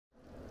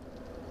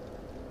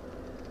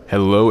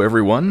Hello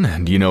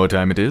everyone, do you know what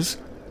time it is?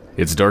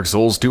 It's Dark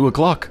Souls 2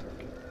 o'clock.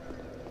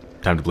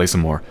 Time to play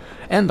some more.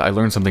 And I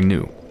learned something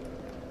new.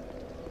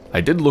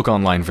 I did look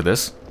online for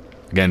this.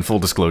 Again, full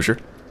disclosure.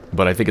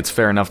 But I think it's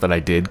fair enough that I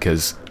did,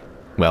 because,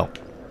 well,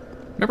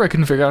 remember I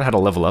couldn't figure out how to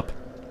level up?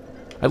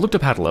 I looked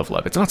up how to level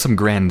up. It's not some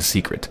grand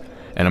secret.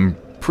 And I'm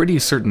pretty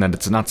certain that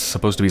it's not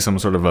supposed to be some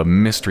sort of a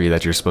mystery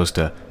that you're supposed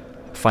to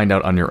find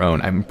out on your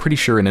own. I'm pretty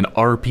sure in an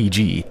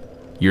RPG,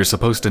 you're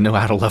supposed to know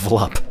how to level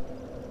up.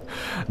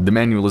 The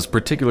manual is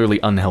particularly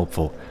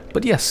unhelpful,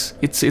 but yes,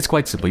 it's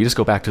quite simple. You just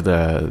go back to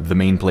the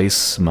main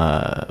place.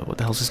 What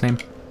the hell's his name?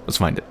 Let's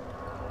find it.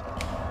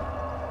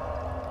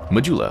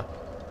 Majula.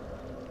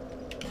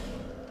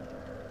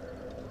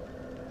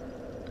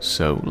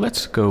 So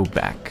let's go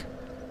back.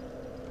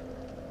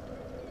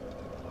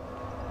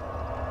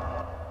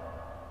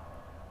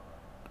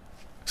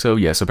 So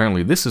yes,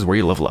 apparently this is where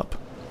you level up.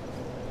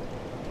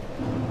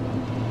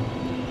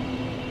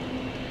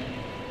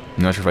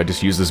 I'm not sure if I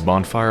just use this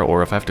bonfire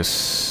or if I have to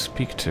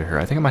speak to her.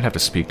 I think I might have to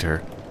speak to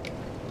her.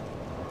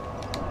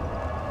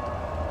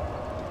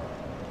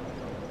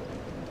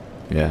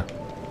 Yeah.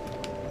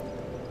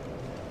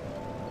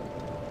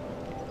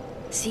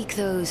 Seek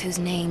those whose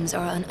names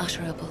are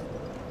unutterable.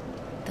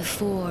 The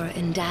four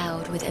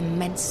endowed with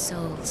immense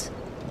souls.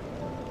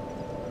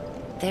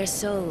 Their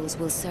souls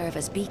will serve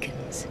as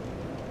beacons.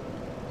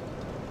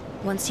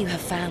 Once you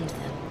have found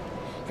them,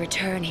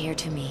 return here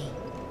to me,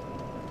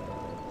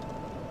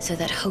 so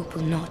that hope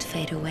will not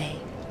fade away.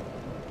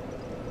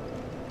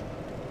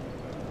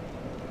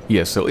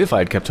 Yes, so if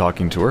I'd kept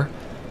talking to her,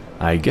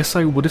 I guess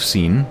I would have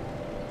seen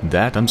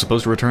that I'm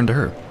supposed to return to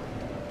her.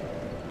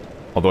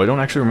 Although I don't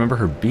actually remember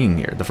her being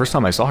here. The first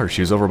time I saw her,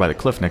 she was over by the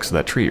cliff next to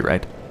that tree,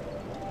 right?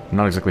 I'm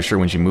not exactly sure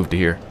when she moved to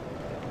here.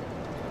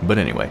 But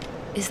anyway.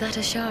 Is that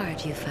a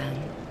shard you found?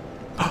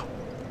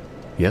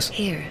 Yes?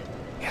 Here.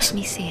 Yes. Let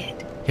me see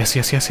it. Yes.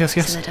 So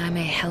that I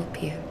may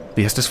help you.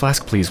 The Estus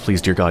Flask, please,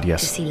 dear God, To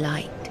yes. see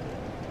light.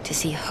 To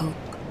see hope.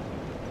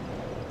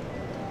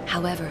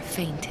 However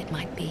faint it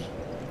might be.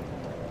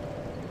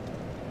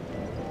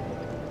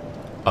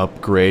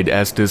 Upgrade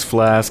Estus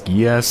Flask,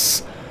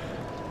 yes.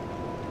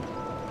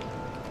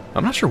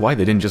 I'm not sure why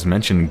they didn't just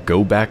mention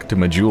go back to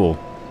Majul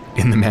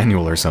in the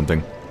manual or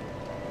something.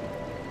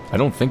 I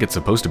don't think it's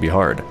supposed to be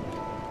hard.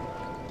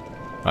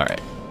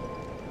 Alright.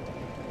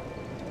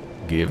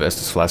 Give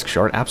Estus Flask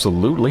shard?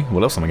 Absolutely.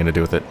 What else am I going to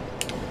do with it?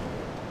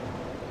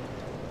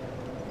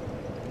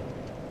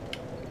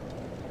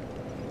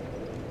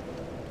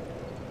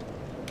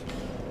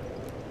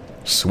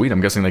 Sweet,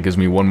 I'm guessing that gives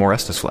me one more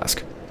Estus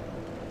Flask.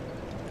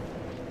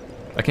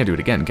 I can't do it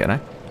again, can I?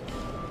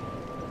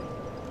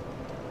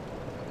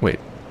 Wait,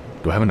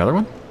 do I have another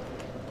one?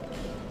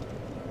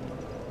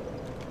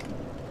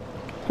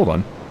 Hold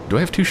on, do I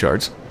have 2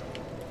 shards?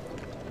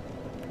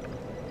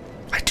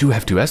 I do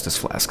have 2 Estus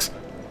Flasks.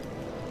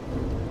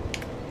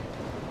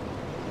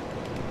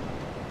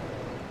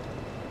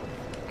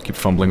 Keep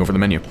fumbling over the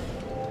menu.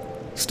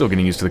 Still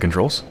getting used to the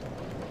controls.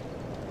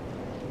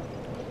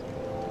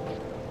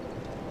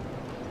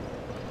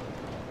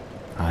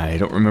 I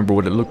don't remember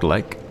what it looked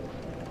like.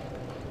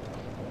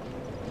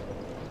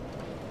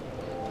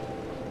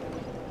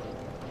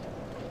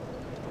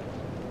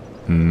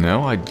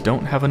 No, I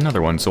don't have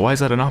another one, so why is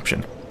that an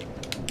option?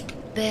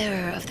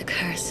 Bearer of the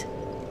curse.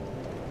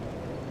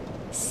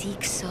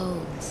 Seek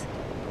souls.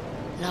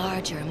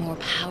 Larger, more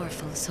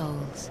powerful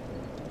souls.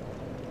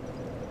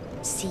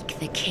 Seek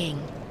the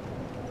king.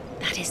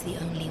 That is the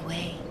only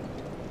way.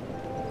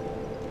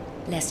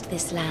 Lest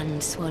this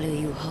land swallow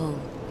you whole,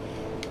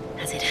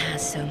 as it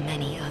has so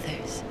many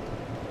others.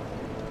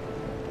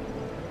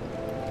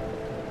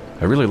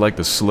 I really like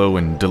the slow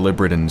and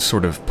deliberate and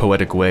sort of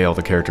poetic way all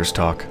the characters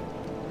talk.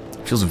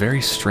 It feels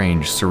very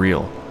strange,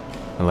 surreal.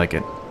 I like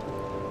it.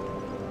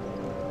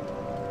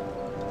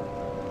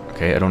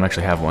 Okay, I don't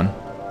actually have one.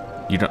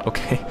 You don't...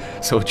 Okay,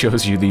 so it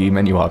shows you the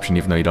menu option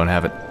even though you don't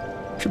have it.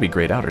 Should be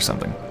grayed out or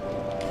something.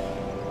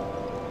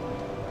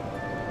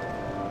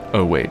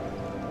 Oh, wait.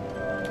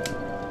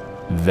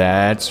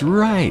 That's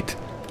right!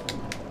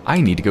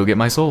 I need to go get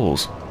my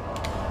souls.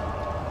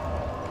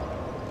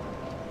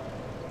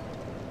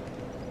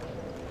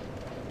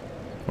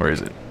 Where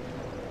is it?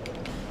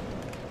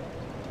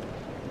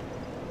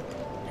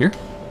 Here?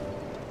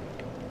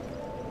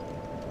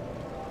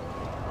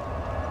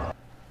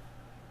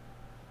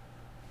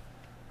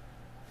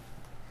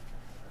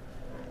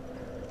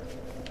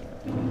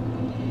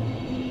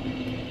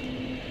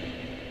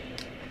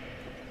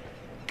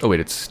 Oh wait,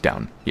 it's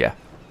down. Yeah.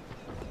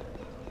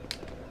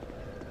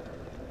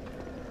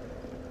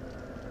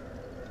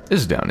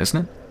 This is down,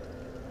 isn't it?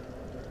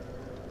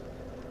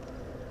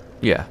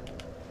 Yeah.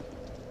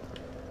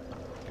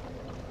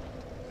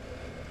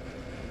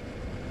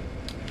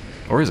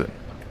 Or is it?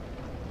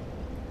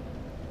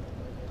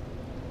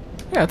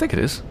 Yeah, I think it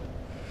is.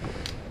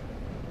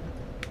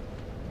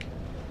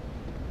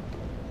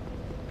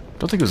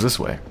 Don't think it was this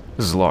way.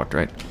 This is locked,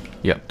 right?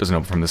 Yep, doesn't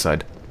open from this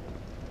side.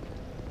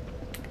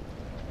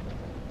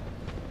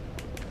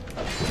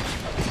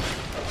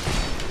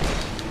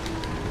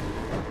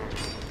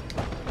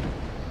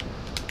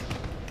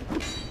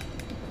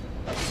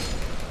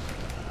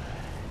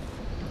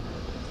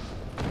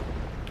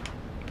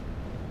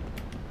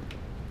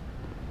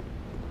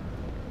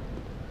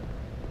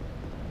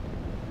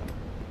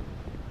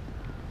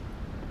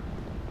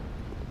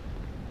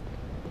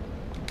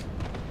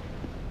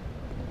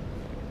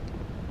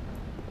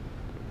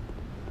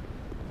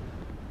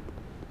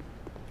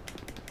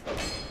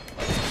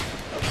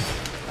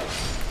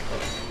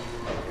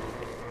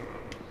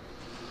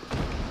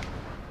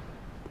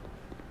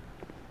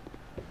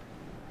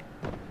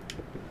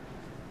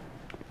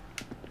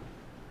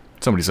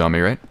 Somebody saw me,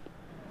 right?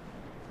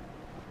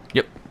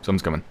 Yep,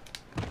 someone's coming.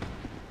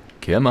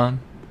 Come on.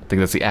 I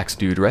think that's the axe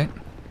dude, right?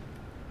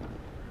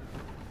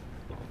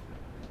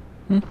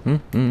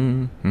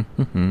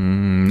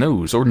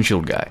 No, sword and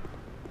shield guy.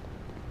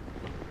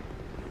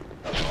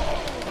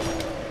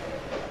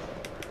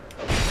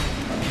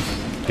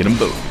 Get them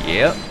both.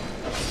 Yep.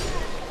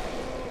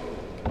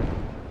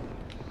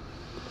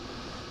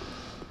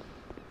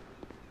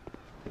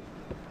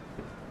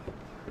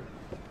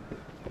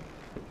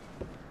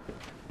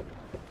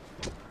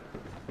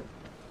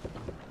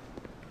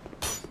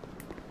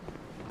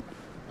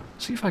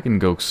 See if I can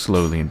go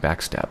slowly and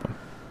backstab him.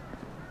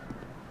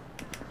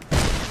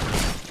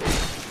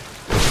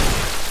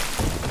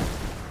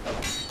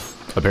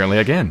 Apparently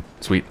I can.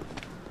 Sweet.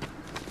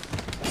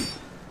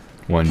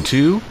 1,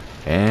 2,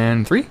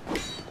 and 3.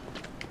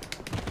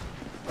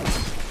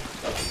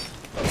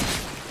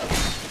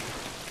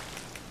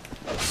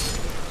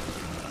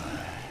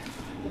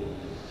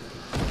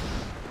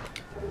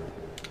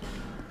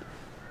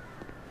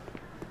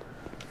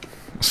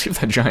 See if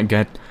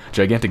that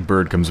gigantic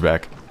bird comes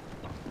back.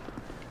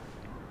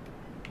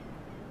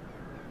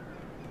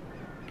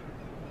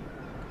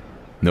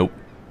 Nope.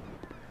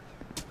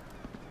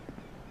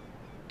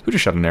 Who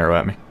just shot an arrow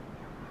at me?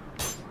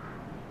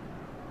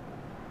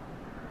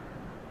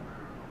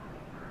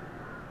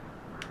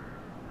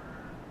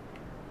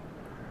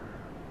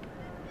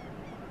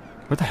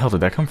 Where the hell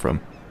did that come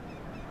from?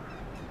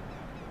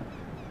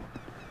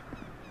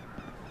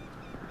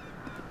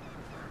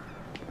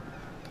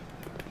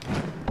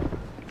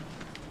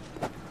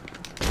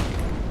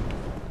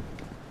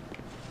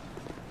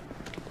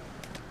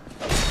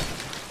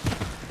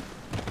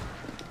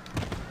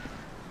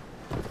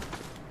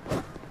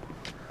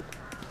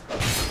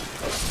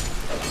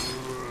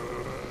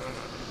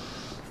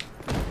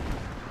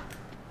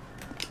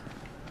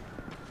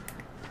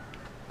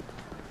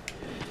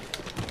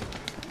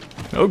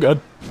 Oh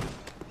god.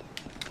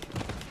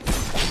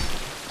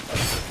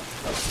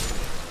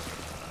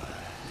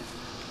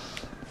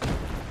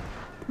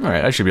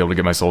 Alright, I should be able to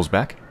get my souls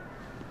back.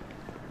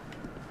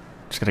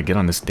 Just gotta get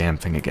on this damn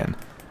thing again.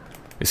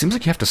 It seems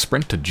like you have to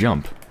sprint to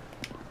jump,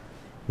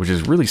 which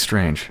is really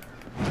strange.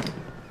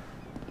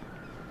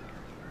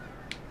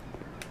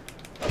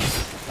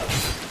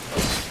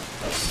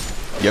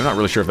 Yeah, I'm not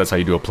really sure if that's how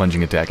you do a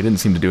plunging attack. It didn't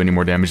seem to do any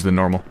more damage than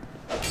normal.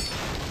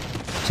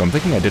 So I'm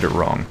thinking I did it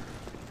wrong.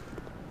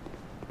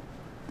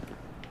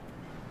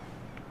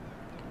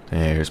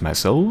 There's my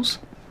souls.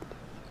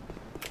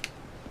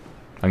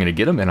 I'm gonna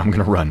get them and I'm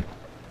gonna run.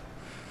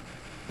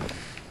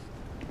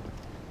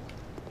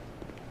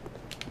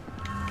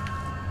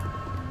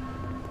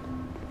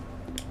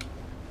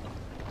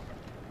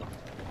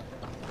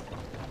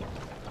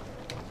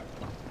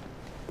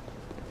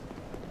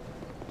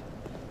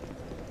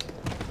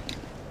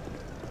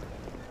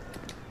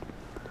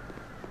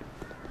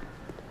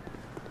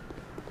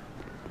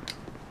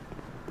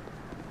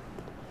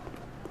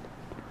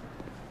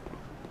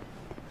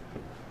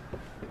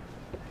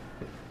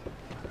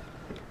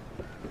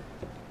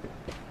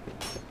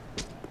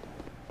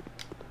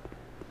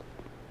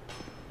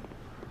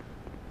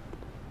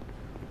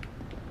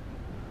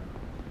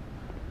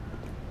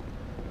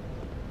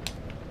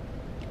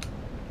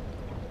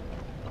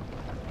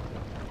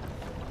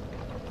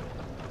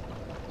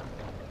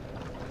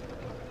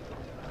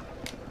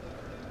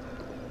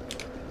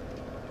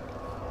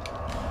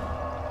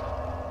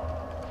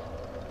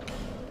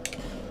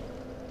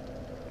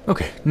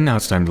 Okay, now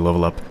it's time to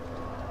level up.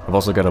 I've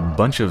also got a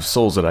bunch of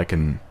souls that I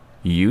can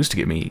use to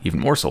get me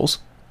even more souls.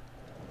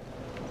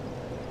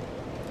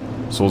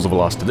 Souls of a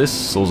loss to this,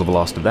 souls of a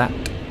loss to that.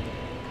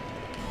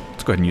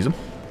 Let's go ahead and use them.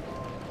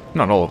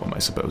 Not all of them, I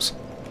suppose.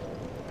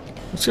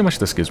 Let's see how much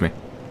this gives me.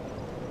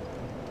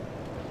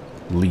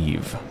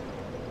 Leave.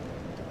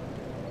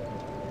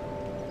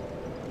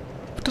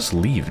 What does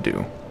leave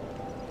do?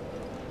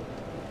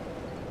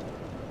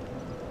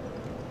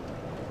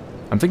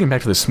 I'm thinking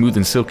back to the smooth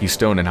and silky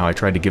stone and how I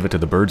tried to give it to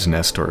the bird's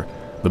nest, or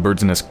the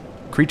bird's nest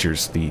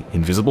creatures, the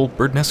invisible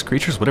bird nest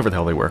creatures, whatever the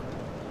hell they were.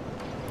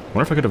 I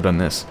wonder if I could have done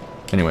this.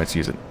 Anyway, let's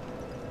use it.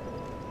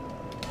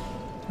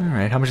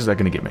 Alright, how much is that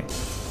going to give me?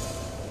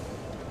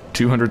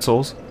 200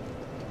 souls?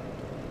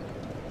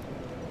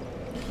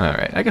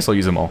 Alright, I guess I'll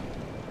use them all.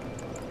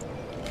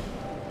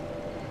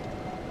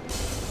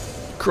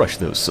 Crush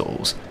those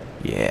souls.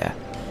 Yeah.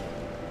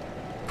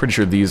 Pretty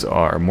sure these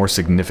are more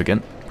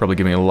significant. Probably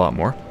give me a lot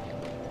more.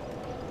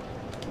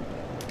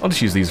 I'll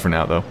just use these for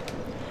now, though.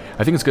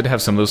 I think it's good to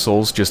have some of those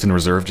souls just in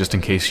reserve, just in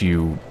case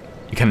you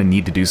kind of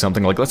need to do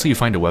something. Like, let's say you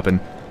find a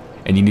weapon,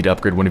 and you need to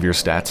upgrade one of your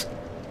stats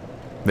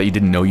that you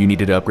didn't know you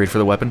needed to upgrade for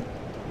the weapon.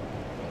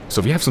 So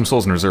if you have some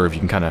souls in reserve, you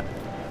can kind of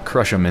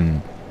crush them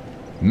and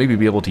maybe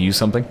be able to use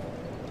something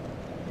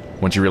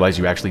once you realize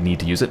you actually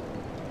need to use it,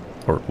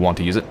 or want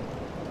to use it.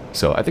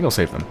 So I think I'll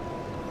save them.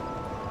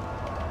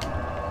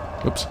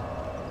 Oops.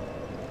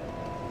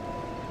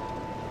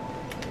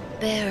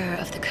 Bearer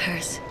of the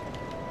curse.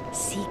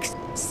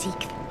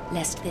 Seek,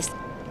 lest this...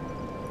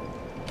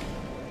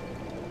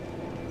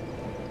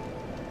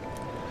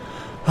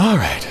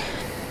 Alright,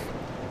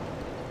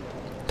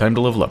 time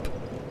to level up.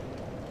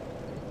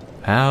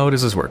 How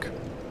does this work?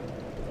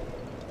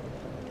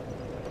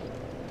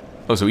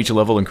 Oh, so each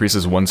level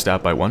increases one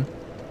stat by one?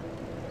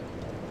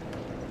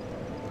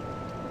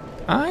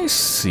 I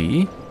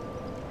see.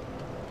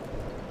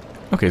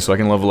 Okay, so I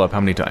can level up how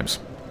many times?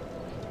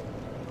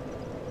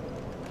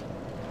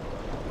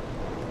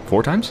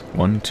 4 times?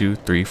 1, 2,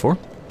 3, 4?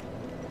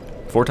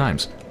 4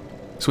 times.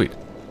 Sweet.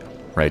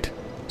 Right.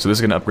 So this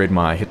is going to upgrade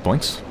my hit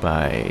points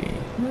by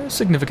a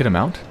significant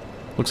amount.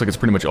 Looks like it's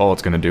pretty much all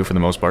it's going to do for the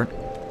most part.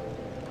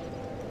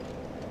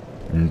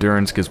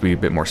 Endurance gives me a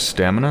bit more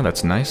stamina.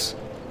 That's nice.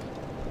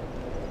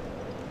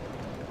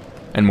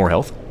 And more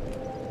health.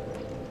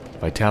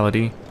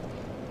 Vitality.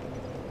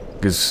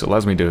 This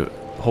allows me to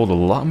hold a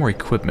lot more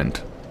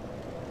equipment.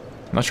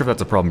 I'm not sure if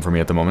that's a problem for me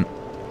at the moment.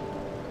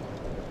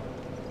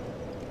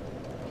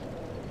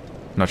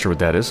 Not sure what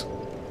that is.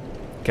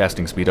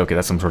 Casting speed. Okay,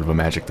 that's some sort of a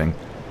magic thing.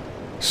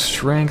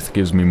 Strength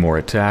gives me more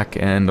attack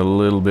and a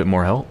little bit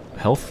more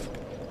health.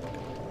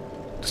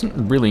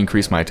 Doesn't really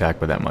increase my attack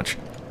by that much.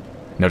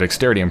 Now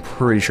dexterity I'm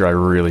pretty sure I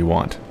really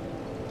want.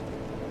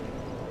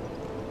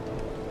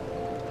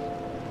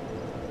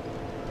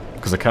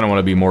 Because I kind of want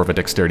to be more of a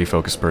dexterity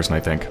focused person, I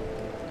think.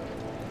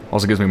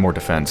 Also gives me more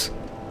defense.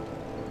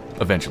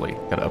 Eventually.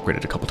 Gotta upgrade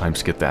it a couple times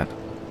to get that.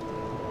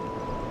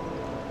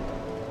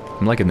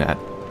 I'm liking that.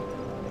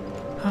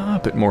 A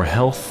bit more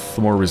health,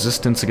 more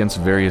resistance against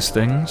various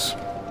things.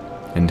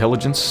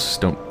 Intelligence,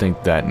 don't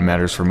think that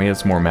matters for me,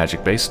 it's more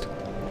magic based.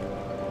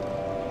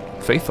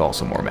 Faith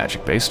also more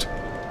magic based.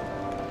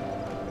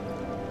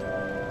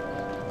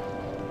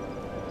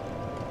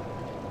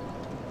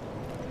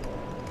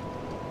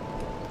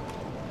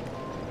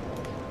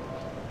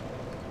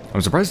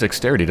 I'm surprised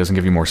dexterity doesn't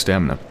give you more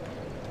stamina.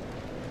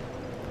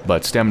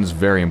 But stamina is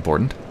very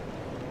important.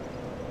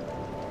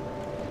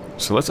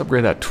 So let's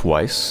upgrade that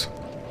twice.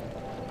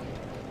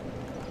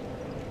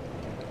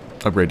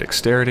 Upgrade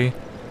dexterity.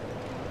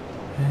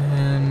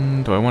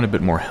 And do I want a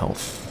bit more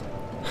health?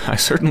 I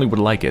certainly would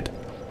like it.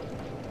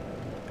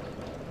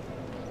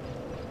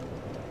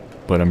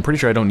 But I'm pretty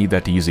sure I don't need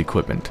that to use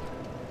equipment.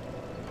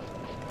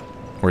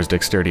 Whereas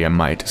dexterity I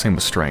might. Same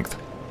with strength.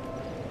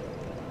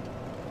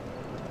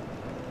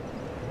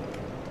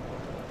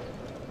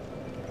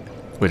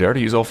 Wait, did I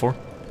already use all 4?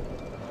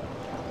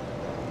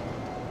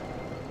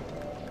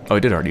 Oh, I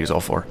did already use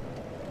all 4.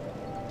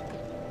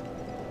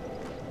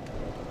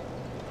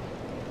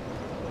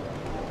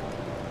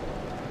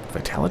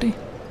 Vitality?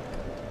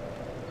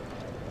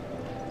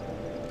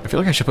 I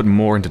feel like I should put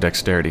more into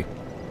dexterity.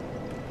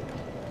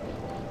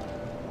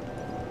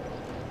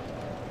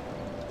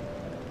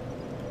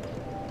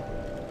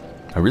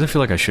 I really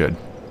feel like I should.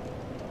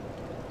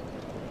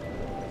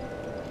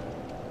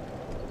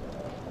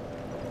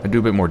 I'd do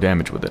a bit more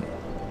damage with it.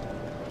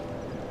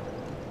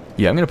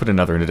 Yeah, I'm gonna put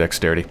another into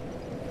dexterity.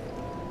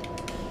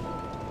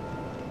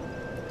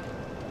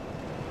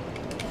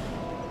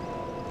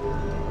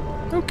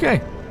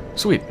 Okay,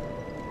 sweet.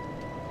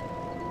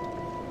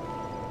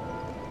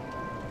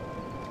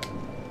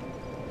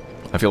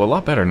 I feel a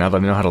lot better now that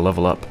I know how to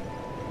level up.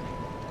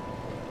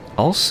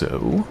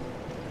 Also,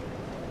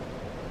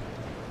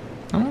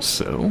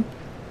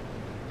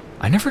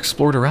 I never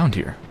explored around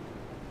here.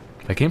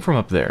 I came from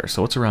up there,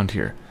 so what's around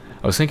here?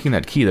 I was thinking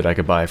that key that I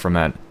could buy from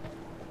that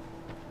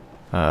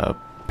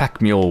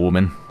pack mule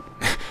woman.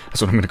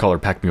 That's what I'm going to call her,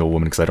 pack mule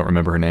woman, because I don't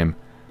remember her name.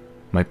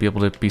 Might be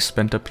able to be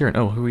spent up here. And,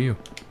 oh, who are you?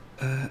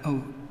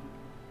 Hello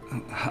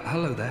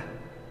there.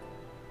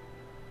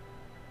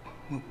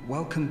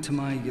 Welcome to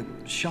my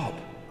shop.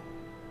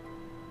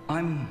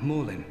 I'm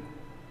Morlin,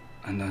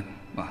 and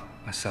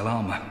I sell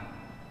armor.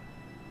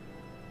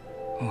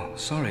 Oh,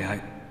 sorry,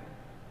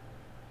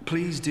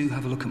 Please do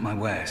have a look at my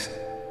wares.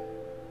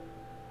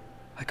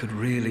 I could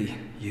really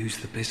use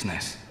the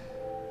business.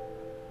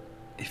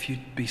 If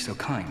you'd be so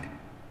kind.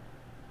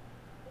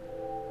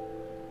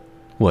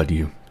 What,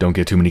 you don't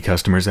get too many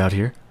customers out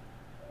here?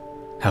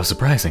 How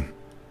surprising.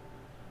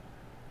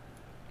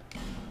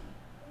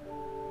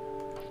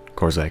 Of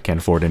course, I can't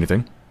afford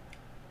anything.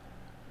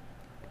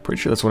 Pretty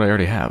sure that's what I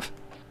already have.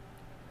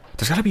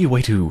 There's gotta be a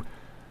way to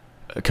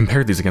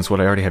compare these against what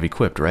I already have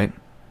equipped, right?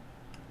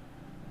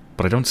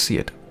 But I don't see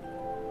it.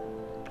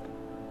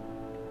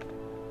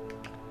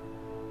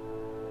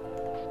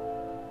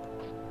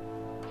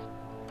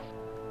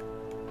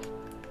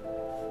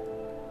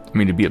 I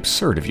mean, it'd be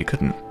absurd if you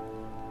couldn't.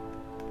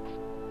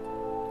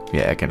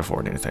 Yeah, I can't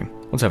afford anything.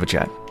 Let's have a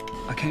chat.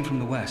 I came from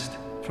the west,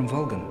 from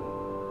Volgan.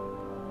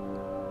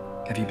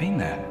 Have you been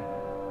there?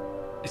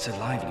 It's a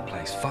lively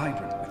place,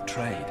 vibrant with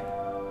trade.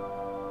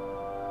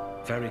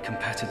 Very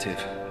competitive,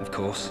 of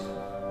course.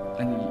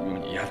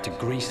 And you have to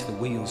grease the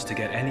wheels to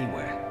get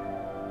anywhere.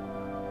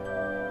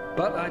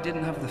 But I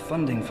didn't have the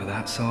funding for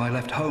that, so I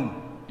left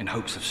home in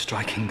hopes of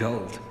striking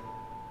gold.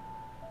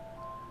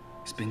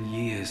 It's been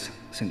years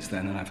since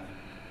then, and I've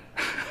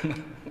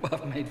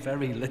made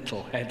very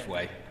little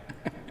headway.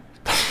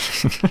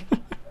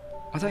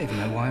 I don't even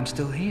know why I'm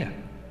still here.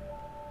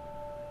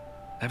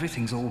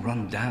 Everything's all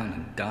run down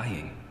and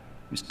dying.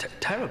 It's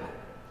terrible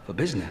for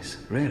business,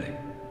 really.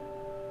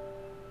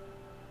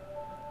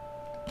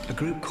 A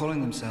group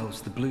calling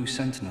themselves the Blue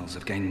Sentinels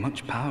have gained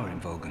much power in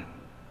Vulcan.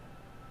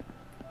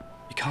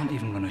 You can't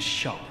even run a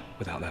shop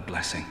without their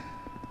blessing.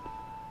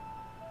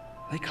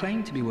 They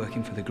claim to be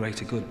working for the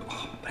greater good,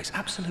 but it's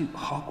absolute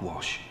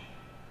hogwash.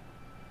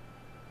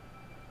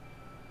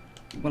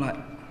 Well,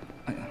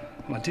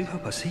 I do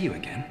hope I see you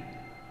again.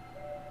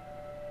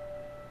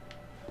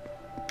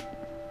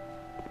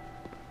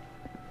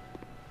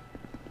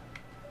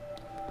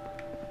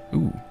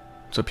 Ooh,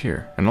 what's up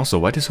here? And also,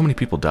 why did so many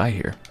people die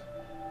here?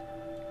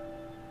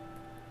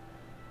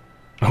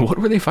 What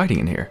were they fighting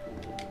in here?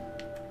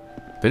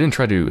 They didn't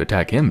try to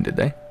attack him, did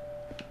they?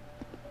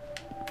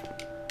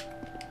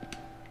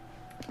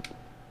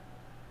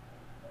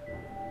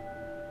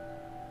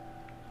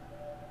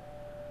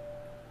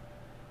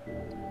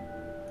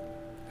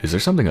 Is there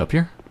something up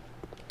here?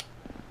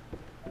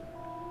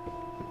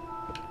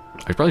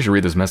 I probably should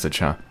read this message,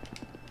 huh?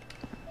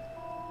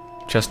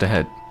 Chest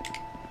ahead.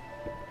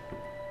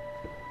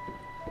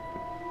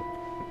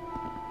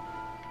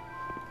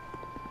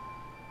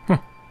 Huh.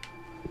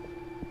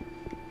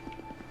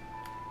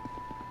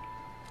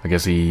 I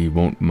guess he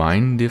won't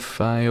mind if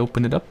I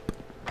open it up.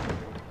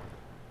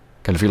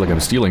 Kind of feel like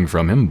I'm stealing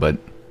from him, but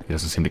he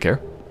doesn't seem to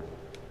care.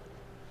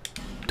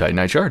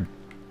 Titanite shard.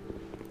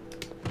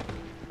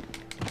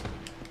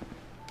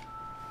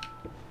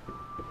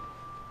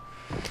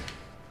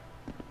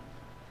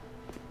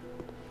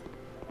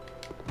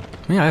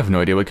 Yeah, I have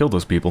no idea what killed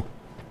those people.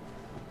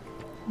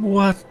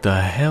 What the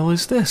hell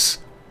is this?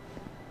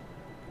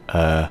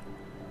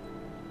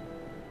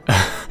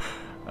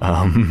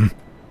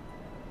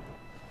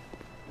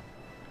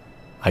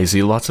 I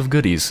see lots of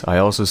goodies. I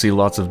also see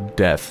lots of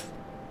death.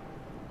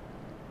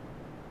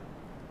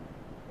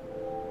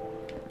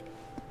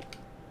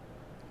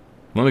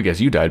 Let me guess,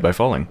 you died by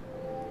falling.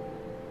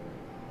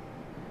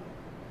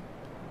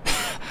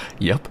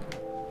 Yep.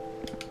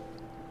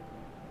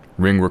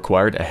 Ring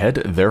required ahead,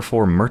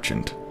 therefore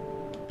merchant.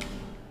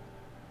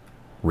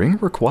 Ring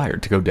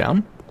required to go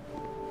down?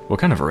 What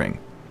kind of a ring?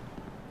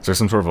 Is there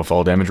some sort of a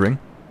fall damage ring?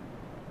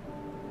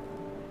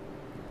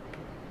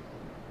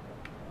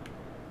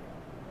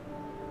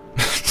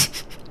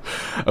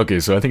 Okay,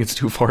 so I think it's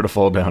too far to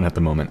fall down at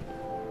the moment.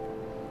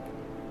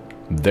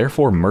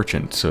 Therefore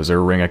merchant. So is there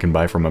a ring I can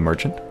buy from a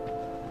merchant?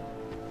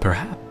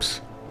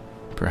 Perhaps.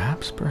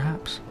 Perhaps,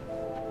 perhaps.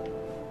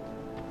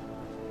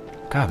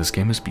 God, this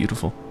game is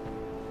beautiful.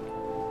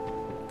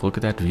 Look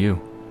at that view.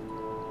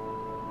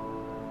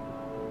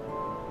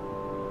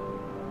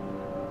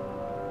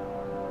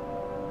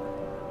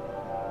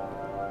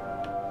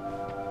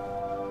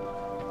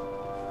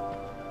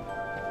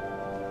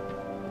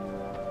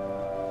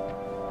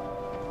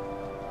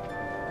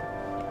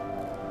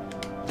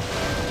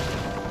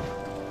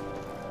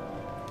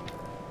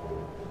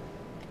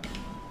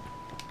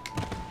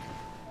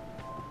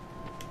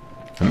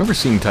 I remember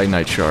seeing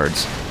Titanite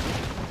shards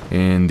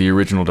in the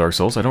original Dark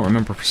Souls. I don't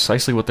remember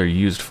precisely what they're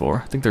used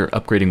for. I think they're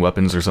upgrading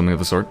weapons or something of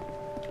the sort.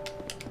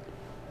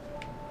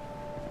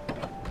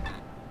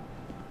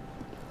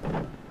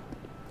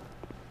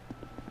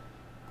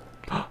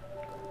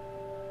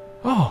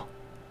 Oh!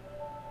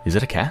 Is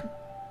it a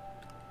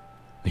cat?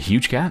 A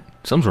huge cat?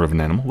 Some sort of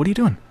an animal. What are you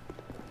doing?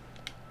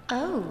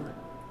 Oh,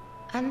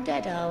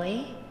 undead are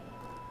we?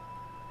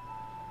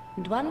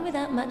 And one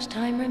without much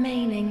time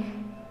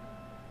remaining.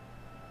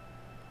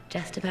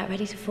 Just about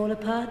ready to fall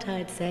apart,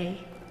 I'd say.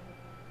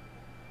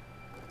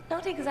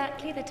 Not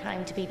exactly the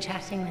time to be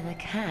chatting with a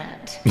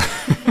cat.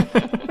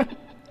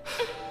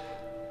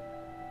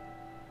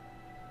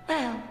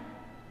 Well,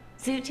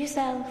 suit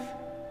yourself.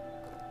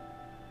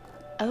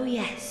 Oh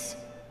yes,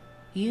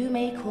 you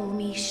may call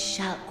me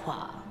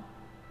Shalqua.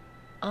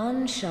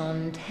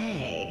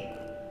 Enchanté.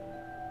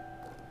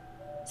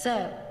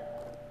 So,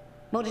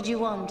 what did you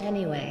want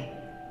anyway?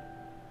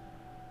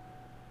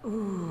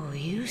 Ooh,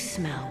 you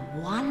smell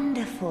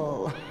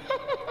wonderful.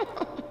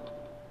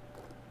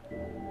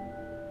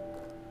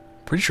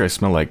 Pretty sure I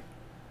smell like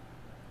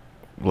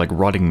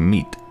rotting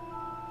meat.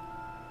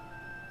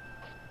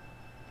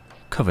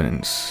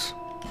 Covenants.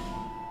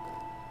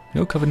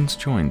 No covenants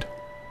joined.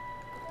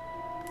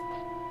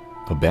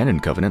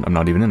 Abandoned covenant? I'm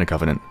not even in a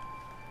covenant.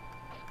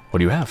 What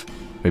do you have?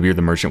 Maybe you're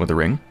the merchant with the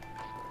ring?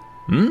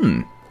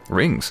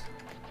 Rings.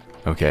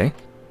 Okay.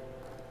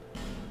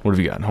 What have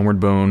you got? Homeward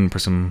bone,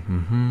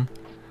 prism,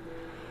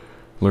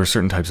 Lure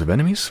certain types of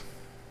enemies.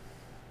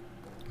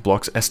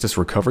 Blocks Estus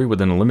recovery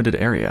within a limited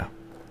area.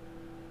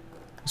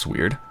 That's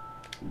weird.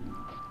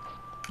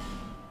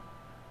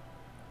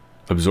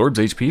 Absorbs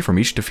HP from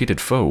each defeated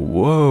foe.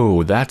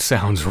 Whoa, that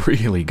sounds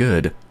really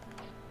good.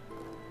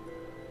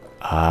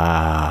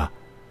 Ah,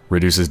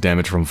 reduces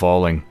damage from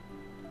falling.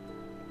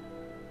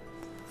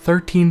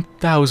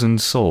 13,000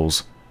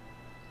 souls.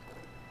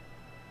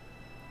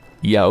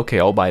 Yeah, okay,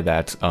 I'll buy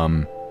that.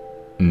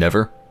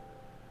 Never.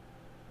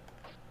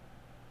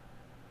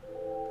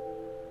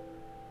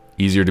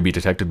 Easier to be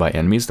detected by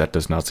enemies. That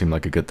does not seem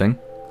like a good thing.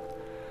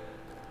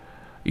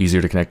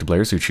 Easier to connect to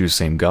players who choose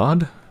same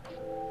god.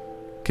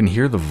 Can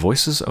hear the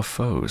voices of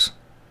foes.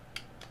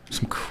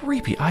 Some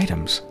creepy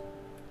items.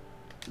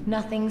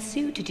 Nothing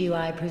suited you,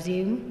 I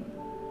presume?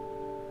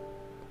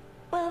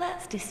 Well,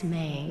 that's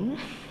dismaying.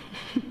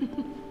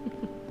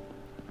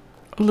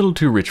 A little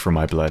too rich for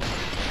my blood.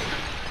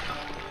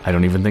 I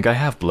don't even think I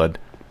have blood.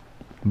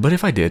 But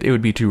if I did, it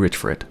would be too rich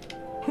for it.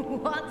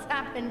 What's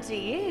happened to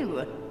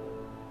you?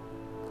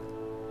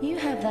 You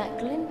have that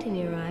glint in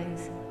your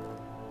eyes.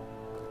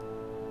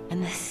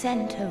 And the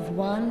scent of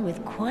one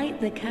with quite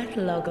the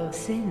catalogue of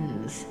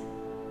sins.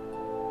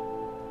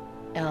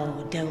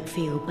 Oh, don't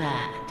feel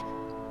bad.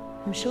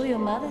 I'm sure your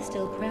mother's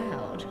still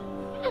proud.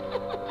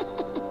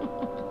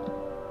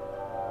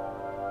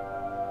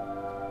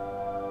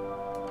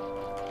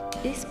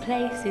 This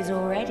place is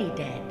already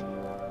dead.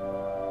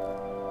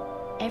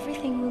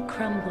 Everything will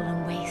crumble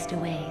and waste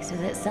away so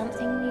that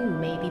something new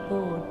may be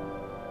born.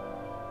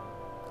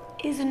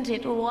 Isn't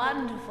it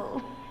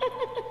wonderful?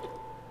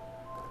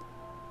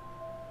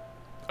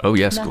 Oh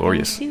yes, Nothing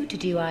glorious.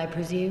 suited you, I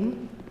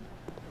presume.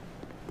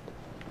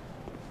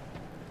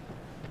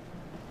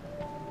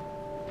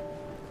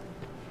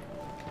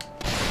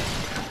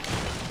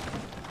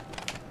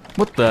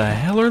 What the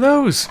hell are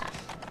those?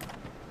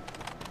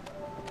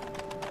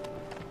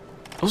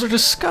 Those are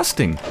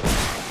disgusting.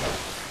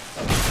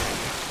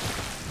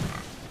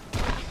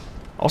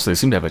 Also, they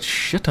seem to have a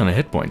shit ton of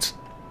hit points.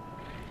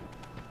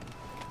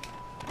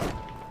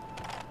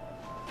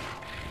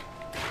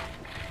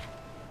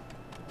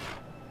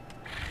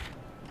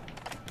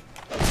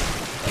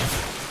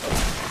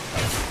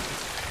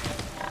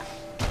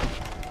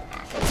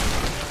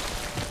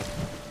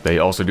 They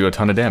also do a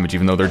ton of damage,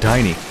 even though they're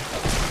tiny.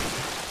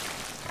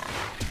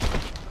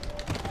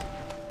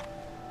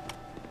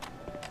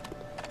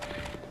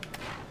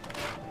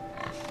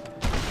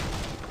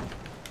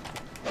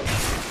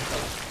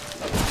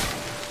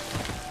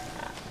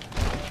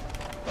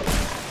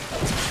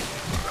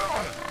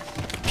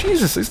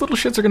 Jesus, these little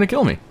shits are gonna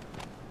kill me.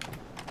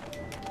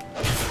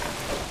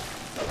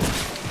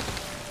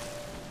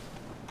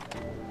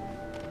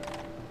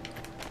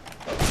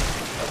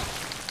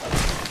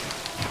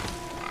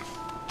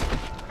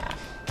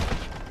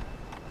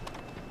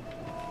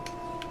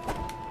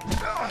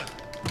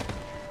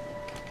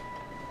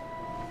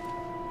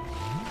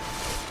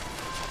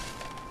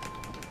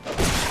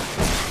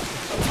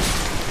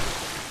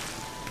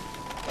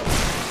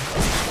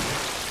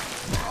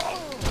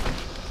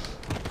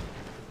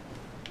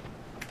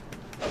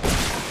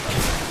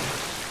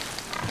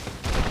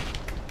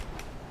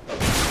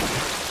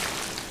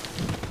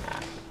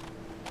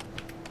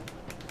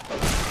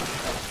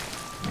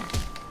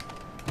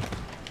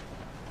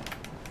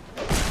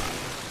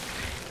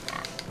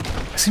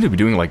 I seem to be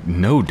doing like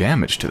no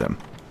damage to them.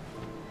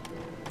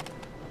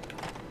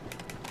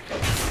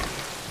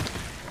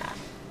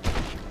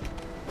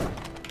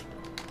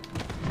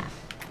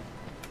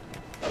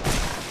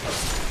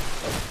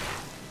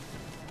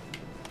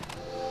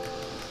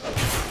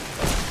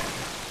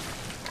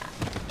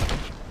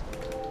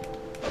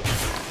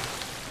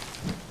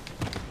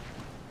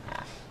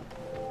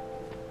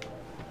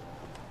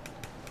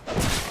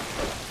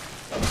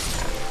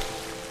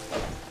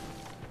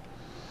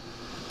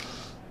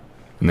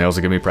 And they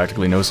also give me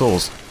practically no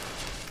souls.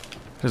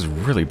 That is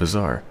really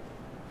bizarre.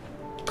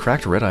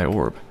 Cracked red eye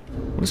orb.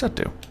 What does that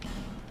do?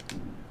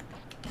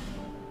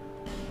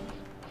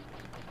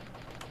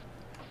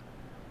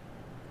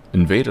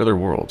 Invade other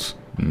worlds.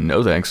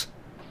 No thanks.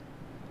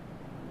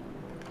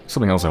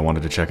 Something else I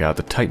wanted to check out.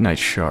 The Titanite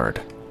Shard.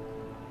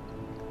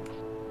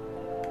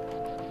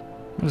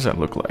 What does that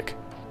look like?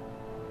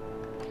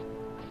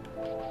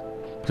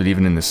 Is it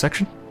even in this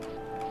section?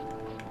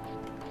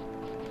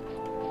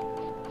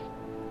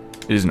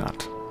 It is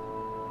not.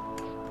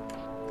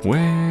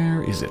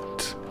 Where is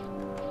it?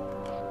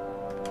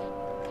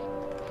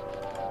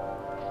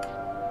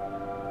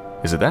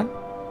 Is it that?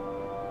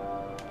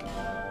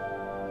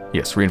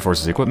 Yes,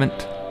 reinforces equipment.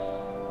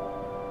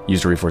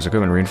 Used to reinforce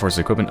equipment, reinforces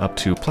equipment up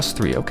to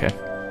 +3, okay.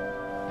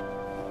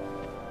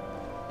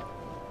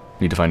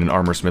 Need to find an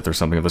armor smith or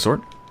something of the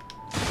sort.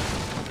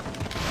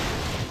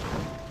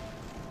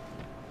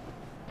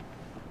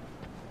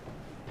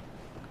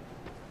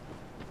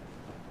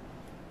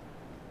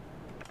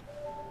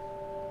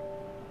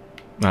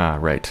 Ah,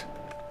 right.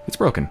 It's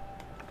broken.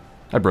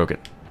 I broke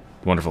it.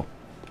 Wonderful.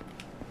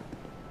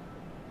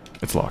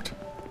 It's locked.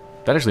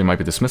 That actually might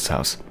be the smith's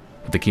house,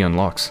 but the key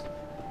unlocks.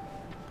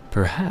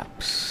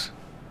 Perhaps.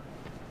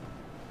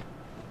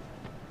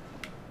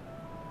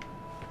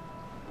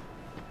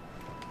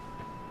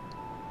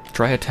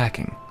 Try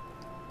attacking.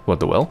 What,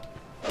 the well?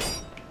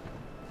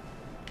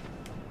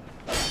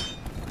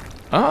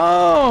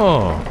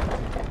 Oh!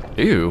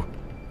 Ew.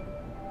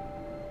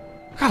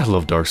 God, I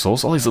love Dark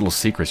Souls. All these little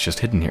secrets just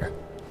hidden here.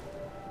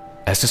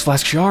 Estus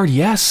Flask Shard,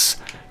 yes!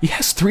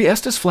 Yes, 3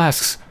 Estus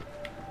Flasks!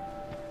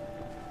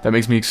 That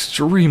makes me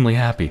extremely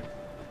happy.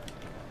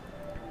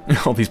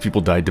 All these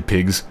people died to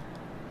pigs.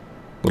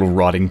 Little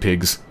rotting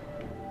pigs.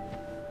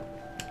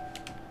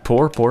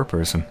 Poor, poor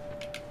person.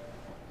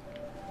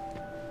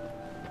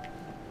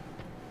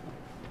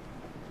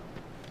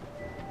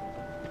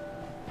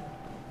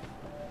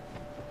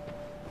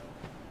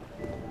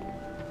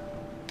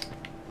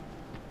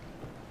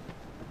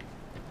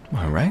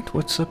 Alright,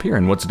 what's up here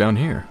and what's down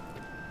here?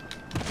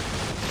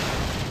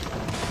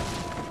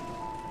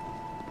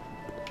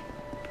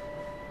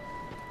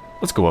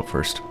 Let's go up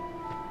first.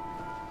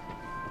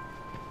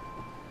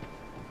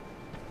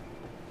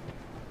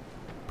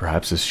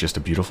 Perhaps it's just a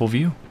beautiful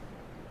view?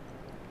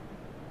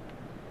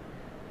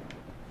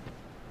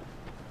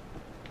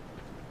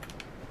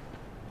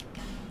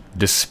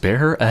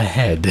 Despair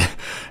ahead.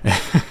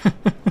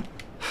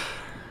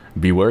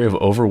 Be wary of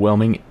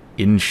overwhelming,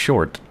 in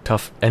short,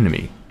 tough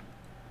enemy.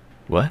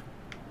 What?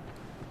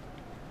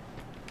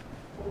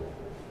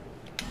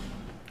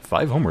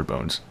 5 homeward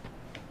bones.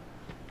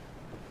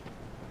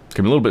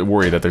 I'm a little bit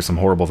worried that there's some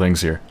horrible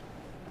things here.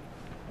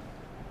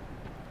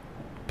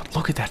 But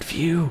look at that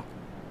view.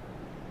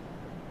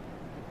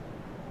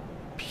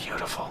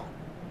 Beautiful.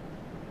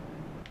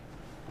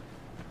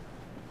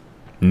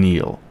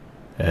 Kneel.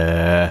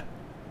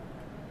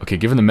 Okay,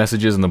 given the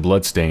messages and the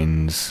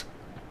bloodstains.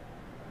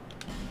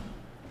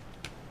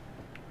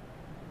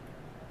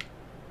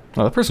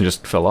 Oh, that person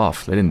just fell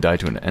off. They didn't die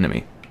to an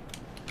enemy.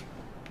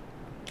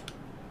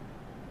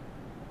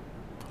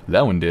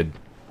 That one did.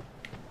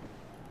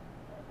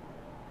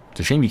 It's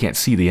a shame you can't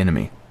see the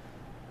enemy.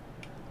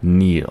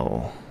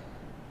 Kneel.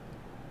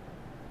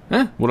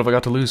 What have I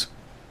got to lose?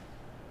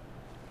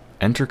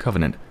 Enter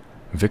Covenant.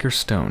 Vicar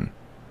Stone.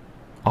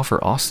 Offer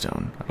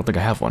Awstone. I don't think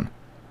I have one.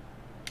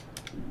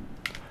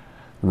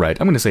 Right,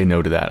 I'm going to say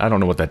no to that. I don't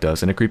know what that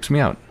does, and it creeps me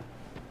out.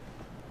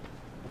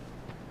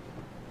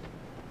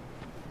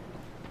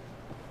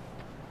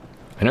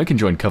 I know I can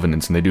join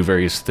covenants, and they do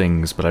various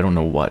things, but I don't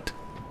know what.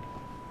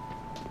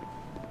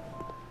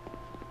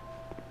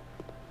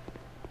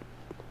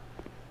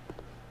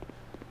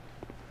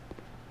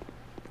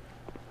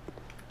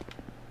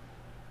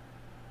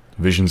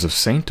 Visions of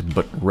Saint,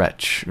 but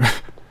Wretch.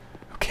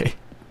 Okay.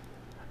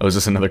 Oh, is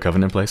this another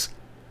covenant place?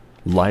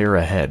 Liar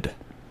ahead.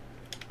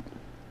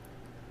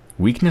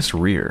 Weakness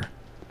rear.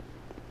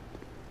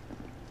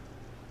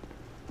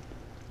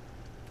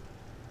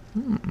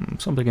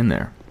 Something in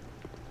there.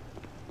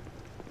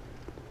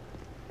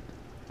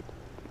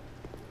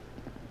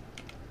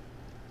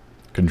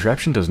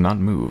 Contraption does not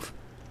move.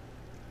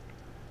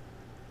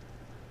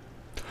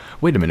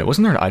 Wait a minute,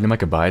 wasn't there an item I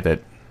could buy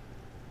that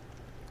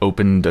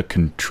opened a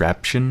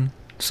contraption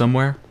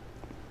somewhere?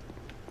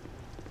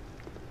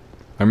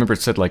 I remember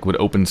it said like would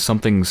open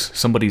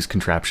somebody's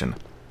contraption.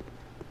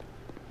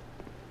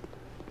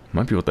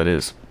 Might be what that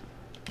is.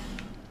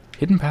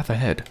 Hidden path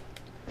ahead.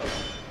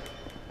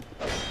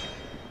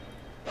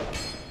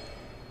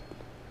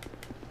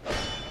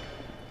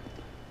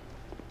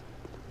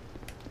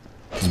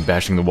 Just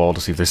bashing the wall to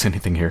see if there's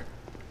anything here.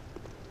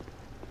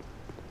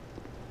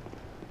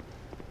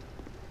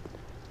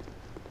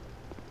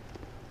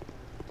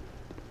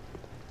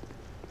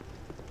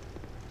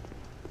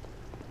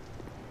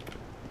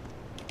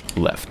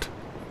 Left.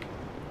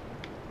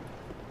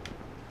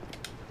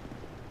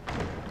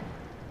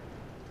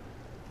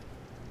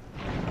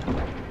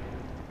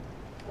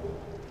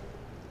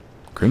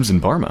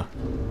 Crimson Barma.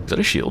 Is that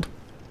a shield?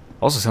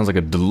 Also sounds like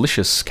a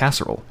delicious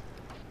casserole.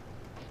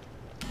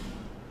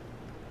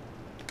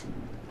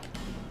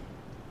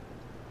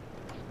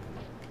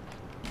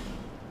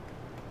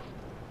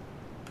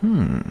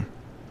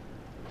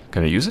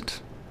 Can I use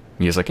it?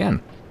 Yes, I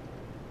can.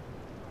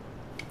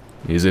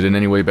 Is it in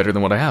any way better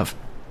than what I have?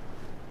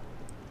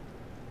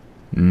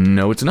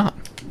 No, it's not.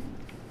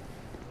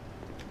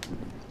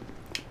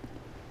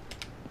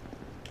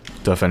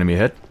 Tough enemy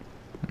ahead.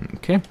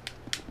 Okay.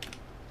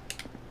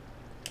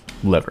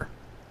 Lever.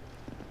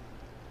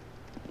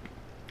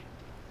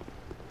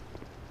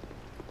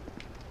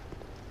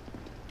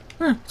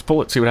 Let's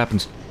pull it, see what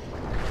happens.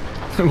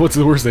 What's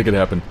the worst that could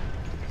happen?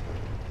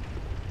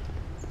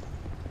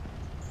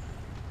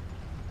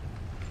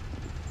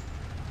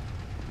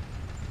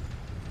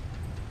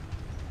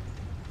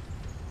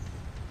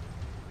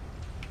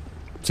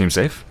 Seems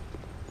safe.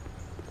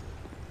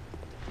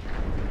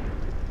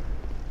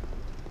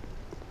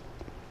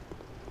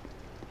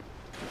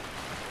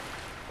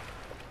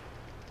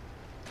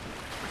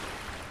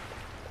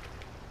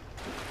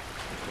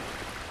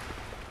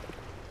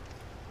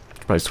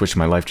 Probably switch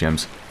my life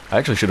gems. I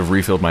actually should have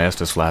refilled my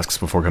Estus flasks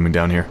before coming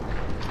down here.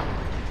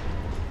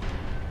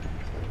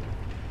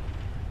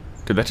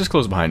 Did that just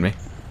close behind me?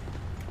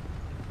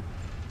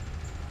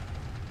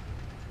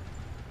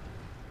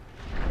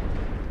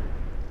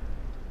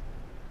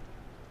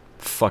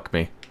 Fuck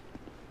me.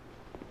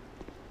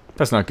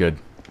 That's not good.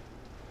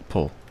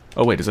 Pull.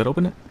 Oh wait, does that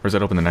open it? Or does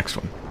that open the next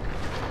one?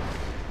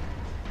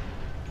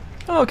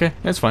 Oh, okay,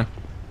 that's fine.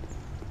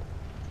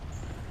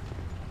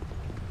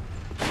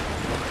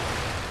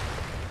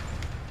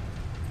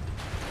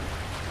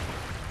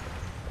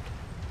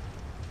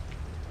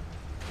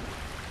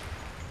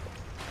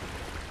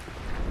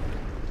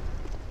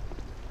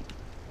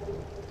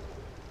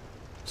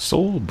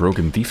 Soul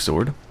Broken Thief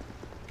Sword.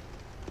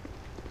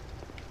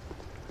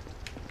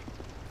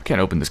 Can't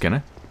open this, can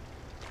I?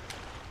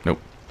 Nope.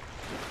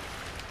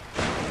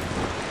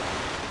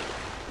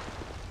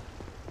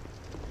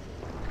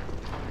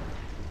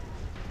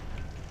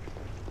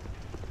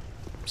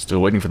 Still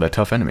waiting for that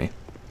tough enemy.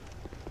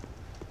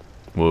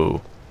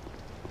 Whoa.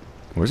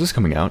 Where's this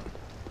coming out?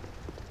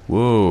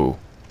 Whoa.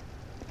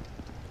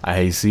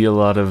 I see a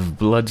lot of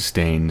blood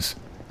stains.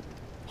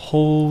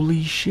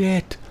 Holy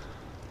shit.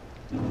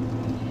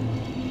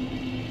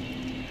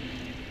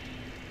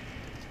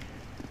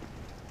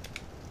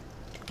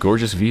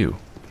 Gorgeous view.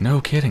 No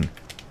kidding.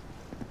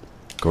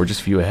 Gorgeous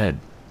view ahead.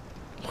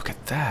 Look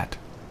at that.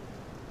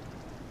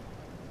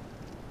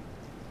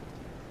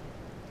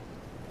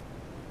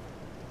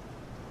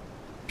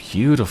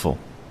 Beautiful.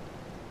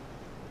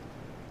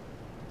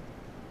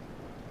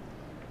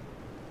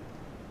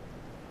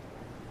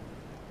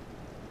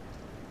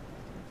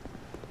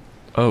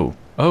 Oh.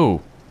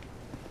 Oh.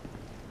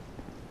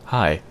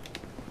 Hi.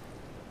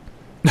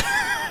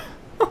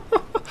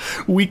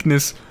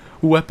 Weakness.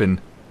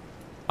 Weapon.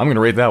 I'm gonna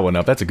rate that one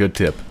up. That's a good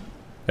tip.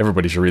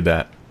 Everybody should read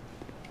that.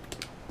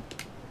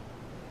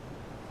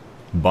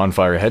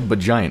 Bonfire ahead, but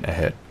giant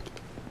ahead.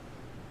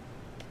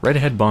 Right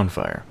ahead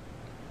bonfire.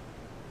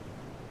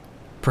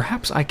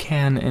 Perhaps I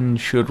can and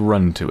should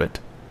run to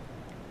it.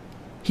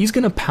 He's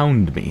gonna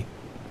pound me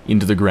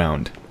into the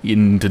ground,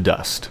 into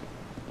dust.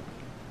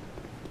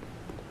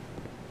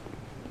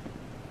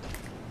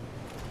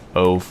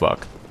 Oh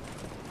fuck.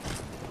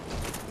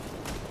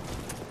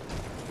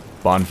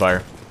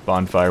 Bonfire.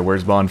 Bonfire.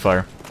 Where's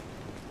bonfire?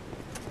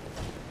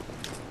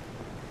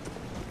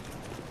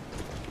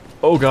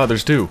 Oh god,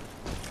 there's two.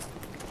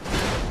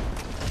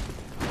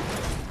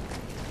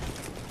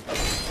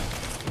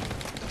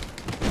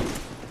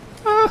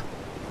 Ah.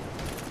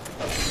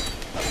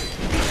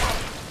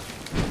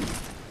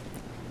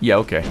 Yeah,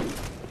 okay.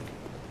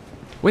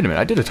 Wait a minute,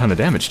 I did a ton of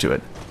damage to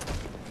it.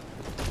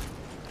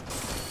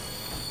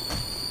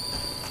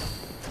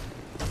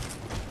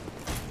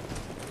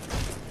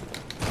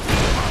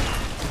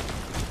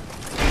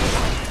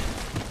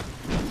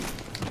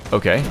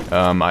 Okay,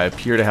 I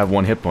appear to have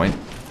one hit point.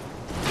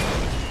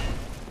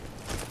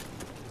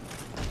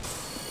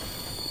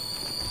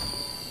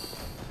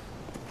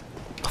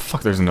 Oh,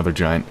 fuck, there's another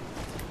giant.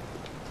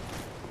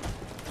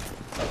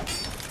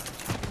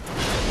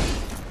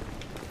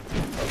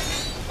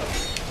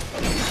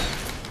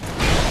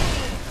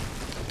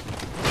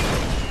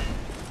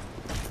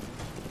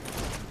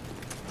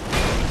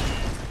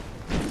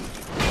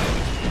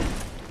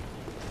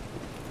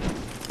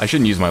 I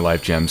shouldn't use my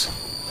life gems.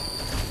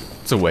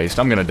 It's a waste.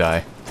 I'm gonna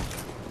die.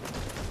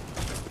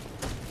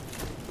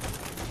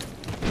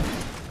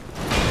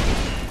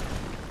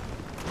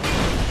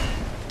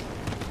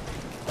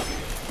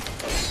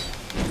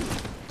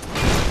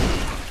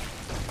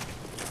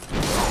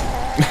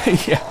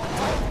 Yeah.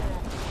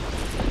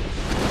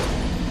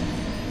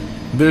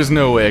 There's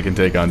no way I can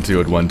take on two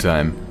at one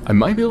time. I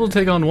might be able to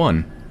take on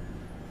one.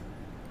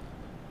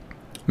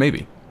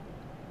 Maybe.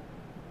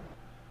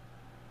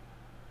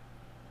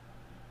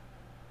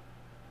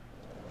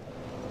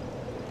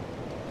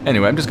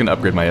 Anyway, I'm just gonna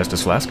upgrade my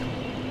Estus Flask.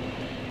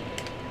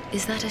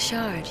 Is that a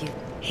shard you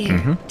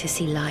here to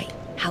see light,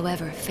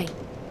 however faint?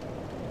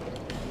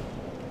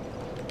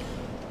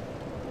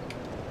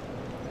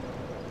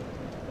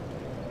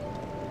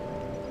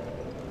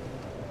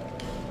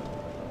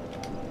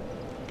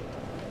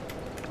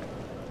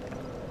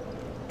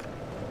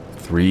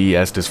 Three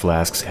Estus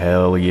Flasks,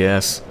 hell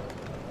yes.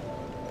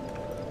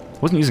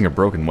 Wasn't using a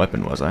broken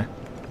weapon, was I?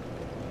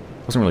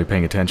 Wasn't really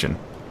paying attention.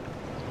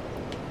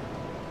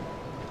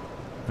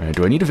 Alright,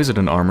 do I need to visit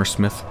an armor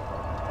smith?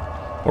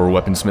 Or a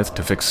weaponsmith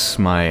to fix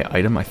my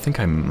item? I think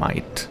I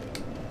might.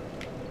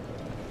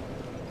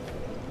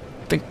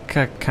 I think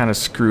I kind of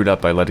screwed up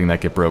by letting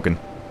that get broken.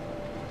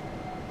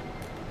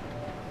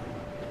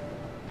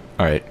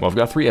 Alright, well I've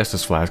got three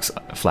Estus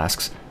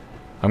flasks.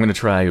 I'm going to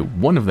try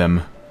one of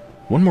them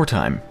one more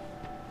time.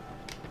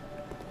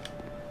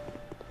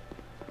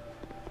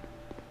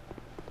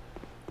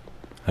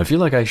 I feel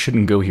like I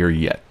shouldn't go here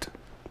yet.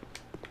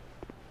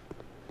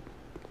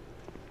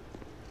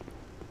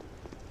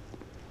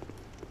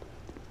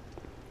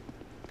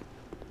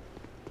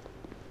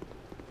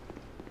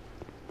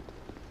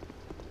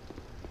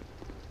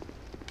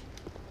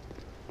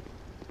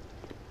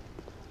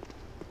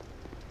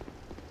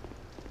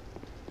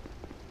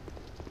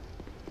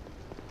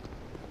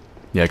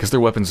 Yeah, because their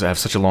weapons have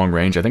such a long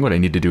range, I think what I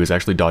need to do is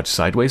actually dodge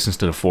sideways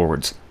instead of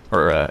forwards.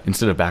 Or,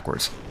 instead of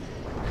backwards.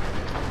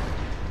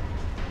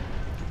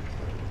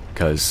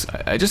 Because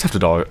I just have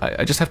to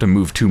I just have to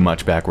move too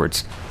much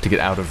backwards to get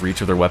out of reach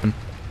of their weapon.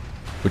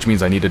 Which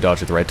means I need to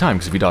dodge at the right time,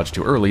 because if you dodge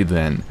too early,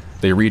 then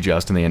they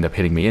readjust and they end up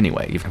hitting me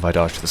anyway, even if I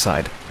dodge to the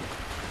side.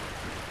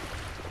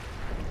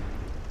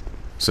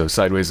 So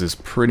sideways is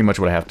pretty much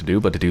what I have to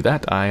do, but to do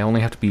that, I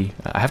have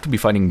to be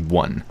fighting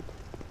one.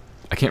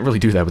 I can't really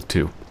do that with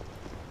two.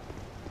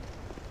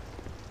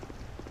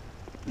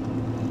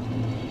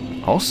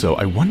 Also,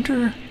 I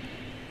wonder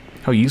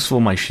how useful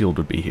my shield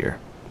would be here.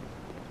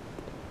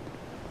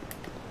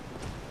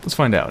 Let's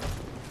find out.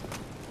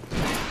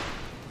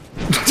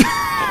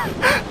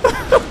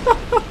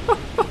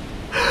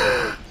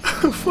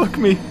 Fuck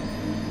me.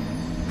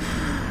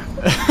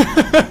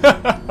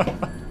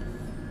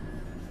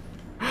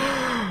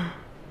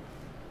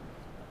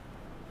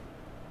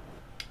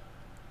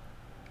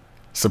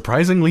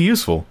 surprisingly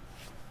useful.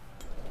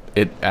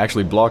 It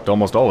actually blocked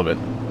almost all of it.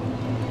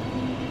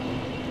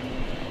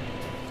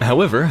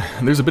 However,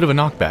 there's a bit of a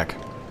knockback.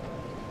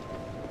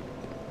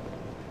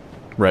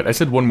 Right, I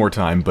said one more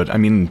time, but I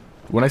mean,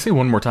 when I say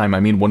one more time, I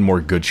mean one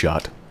more good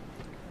shot.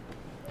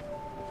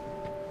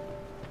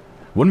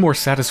 One more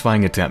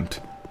satisfying attempt.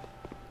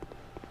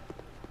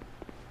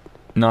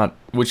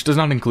 Which does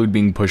not include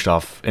being pushed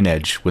off an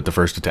edge with the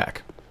first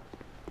attack.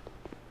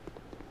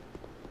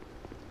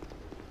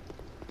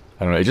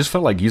 I don't know, it just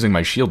felt like using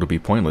my shield would be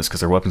pointless because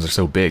their weapons are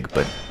so big,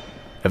 but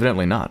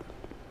evidently not.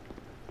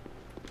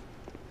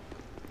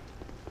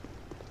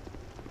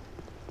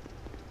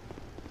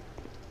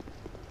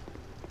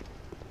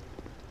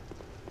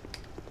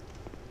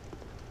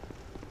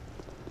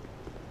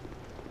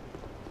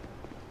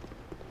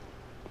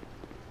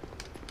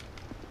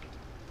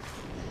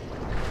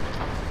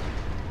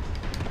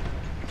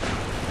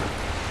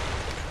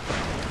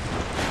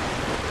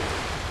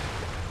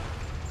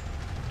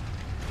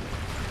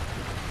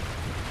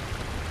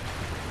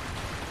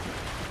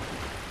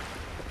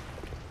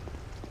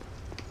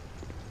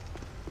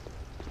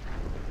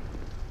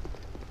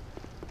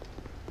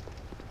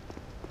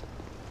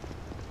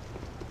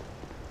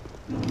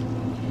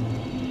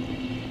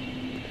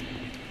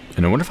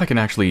 And I wonder if I can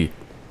actually,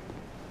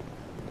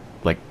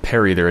 like,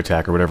 parry their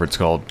attack or whatever it's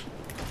called.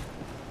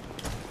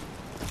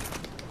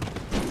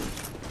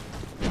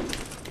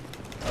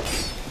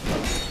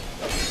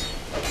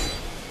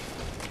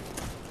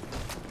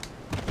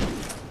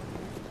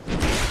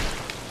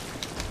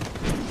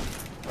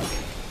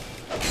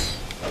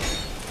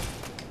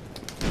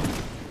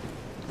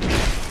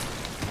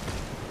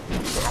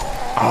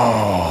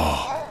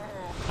 Oh,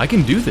 I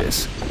can do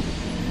this.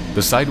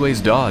 The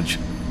sideways dodge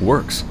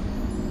works.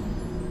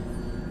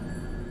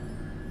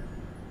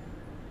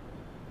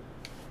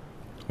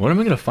 What am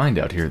I going to find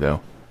out here,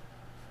 though?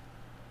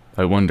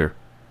 I wonder.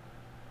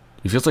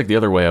 It feels like the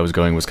other way I was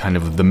going was kind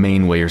of the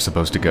main way you're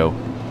supposed to go.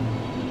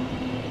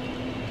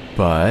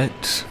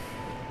 But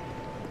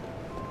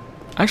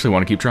I actually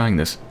want to keep trying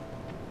this.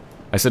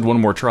 I said one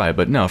more try,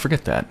 but no,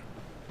 forget that.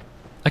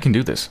 I can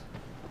do this.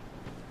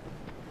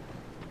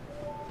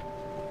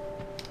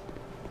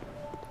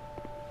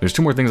 There's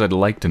two more things I'd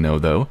like to know,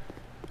 though.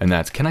 And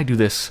that's, can I do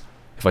this?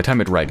 If I time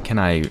it right, can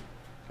I,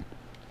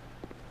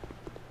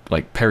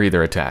 like, parry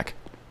their attack?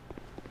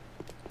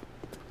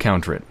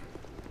 Counter it,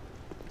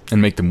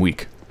 and make them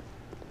weak.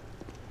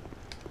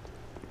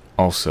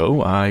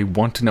 Also, I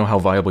want to know how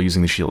viable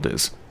using the shield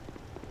is.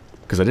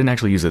 Because I didn't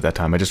actually use it that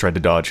time, I just tried to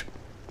dodge.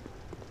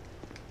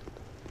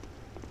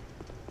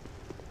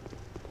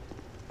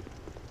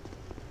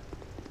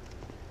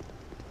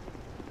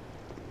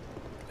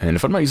 And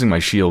if I'm not using my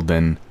shield,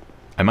 then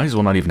I might as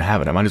well not even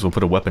have it. I might as well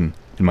put a weapon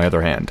in my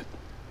other hand.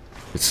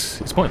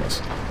 It's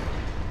pointless.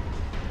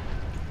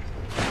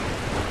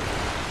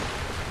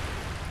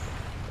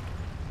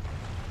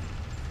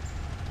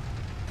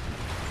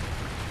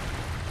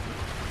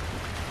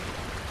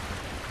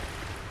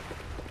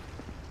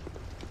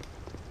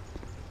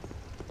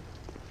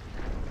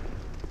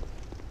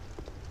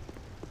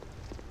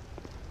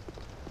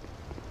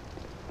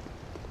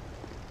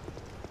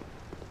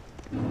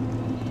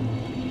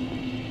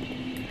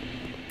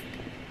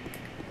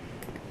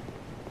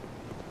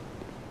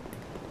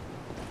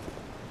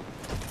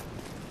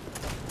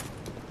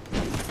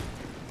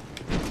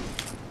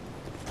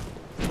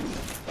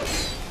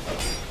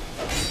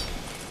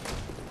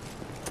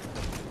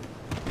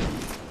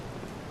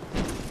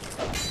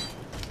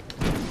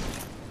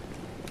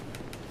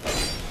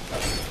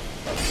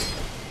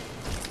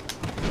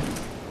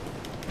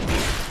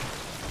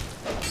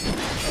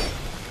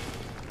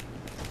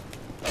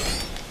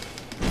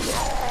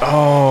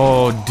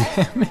 Oh,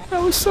 damn it.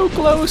 That was so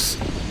close.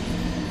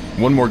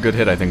 One more good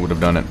hit, I think, would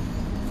have done it.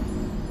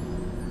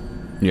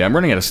 Yeah, I'm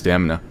running out of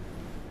stamina.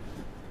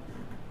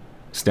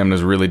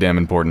 Stamina's really damn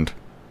important.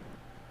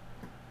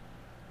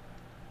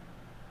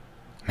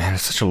 Man,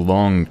 it's such a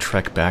long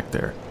trek back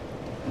there.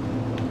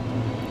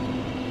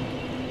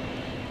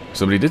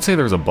 Somebody did say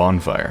there was a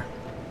bonfire.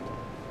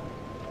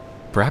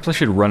 Perhaps I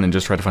should run and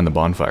just try to find the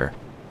bonfire.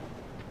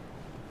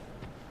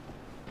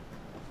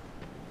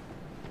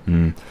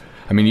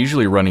 I mean,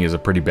 usually running is a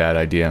pretty bad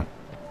idea.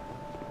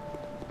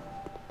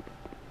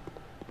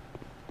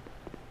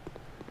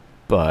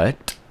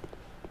 But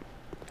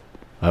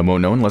I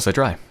won't know unless I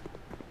try.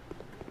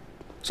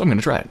 So I'm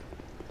gonna try it.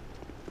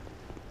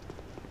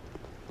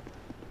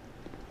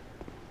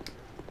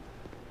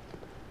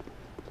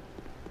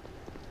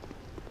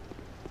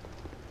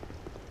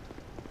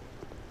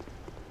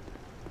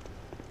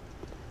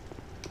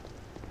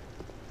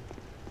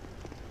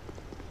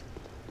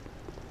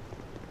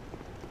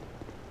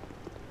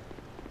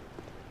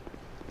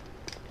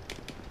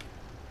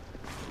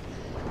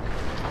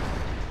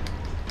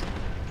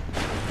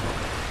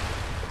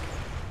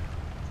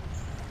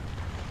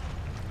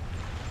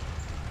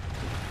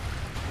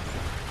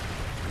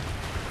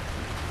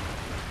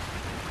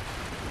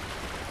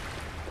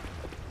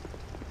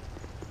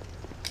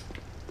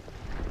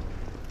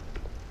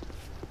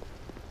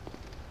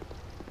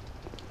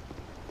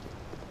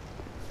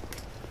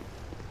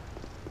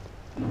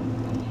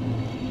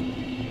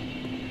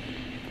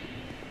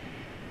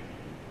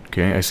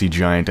 Okay, I see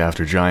giant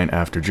after giant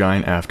after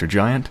giant after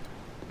giant.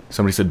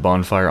 Somebody said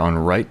bonfire on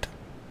right.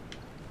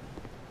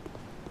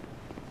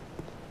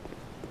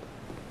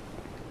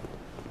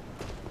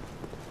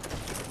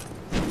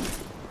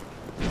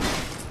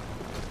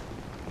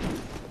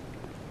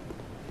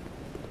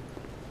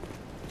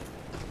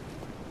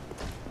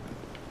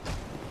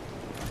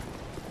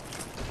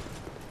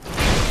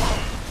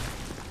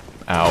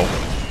 Ow.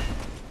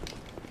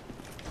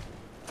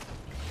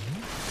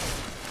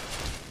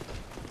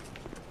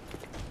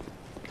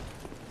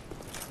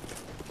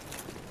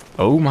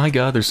 Oh my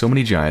god, there's so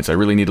many giants. I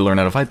really need to learn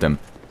how to fight them.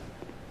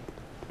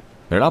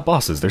 They're not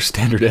bosses, they're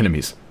standard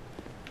enemies.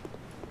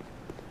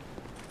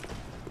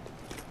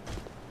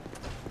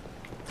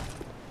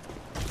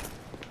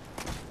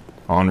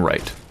 On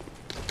right.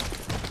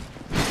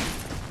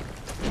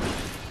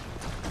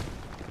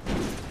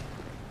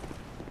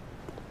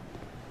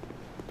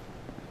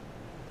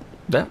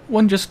 That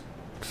one just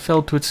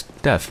fell to its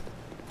death.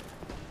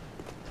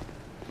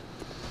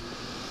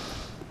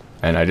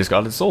 And I just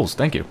got its souls,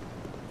 thank you.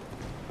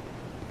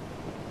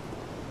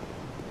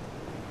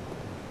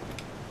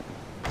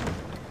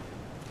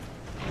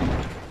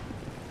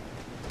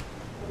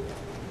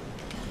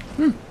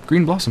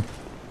 Green blossom.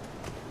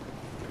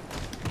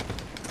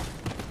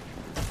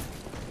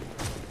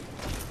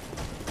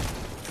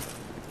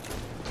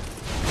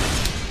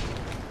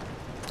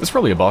 It's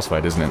probably a boss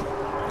fight, isn't it?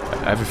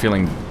 I have a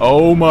feeling...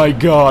 Oh my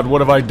god,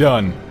 what have I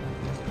done?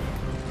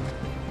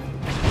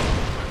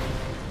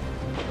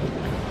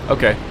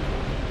 Okay.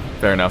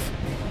 Fair enough.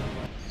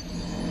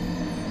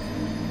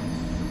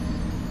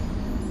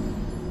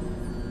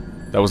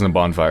 That wasn't a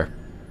bonfire.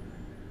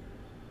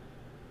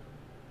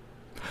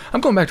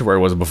 I'm going back to where I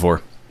was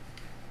before.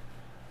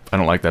 I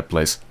don't like that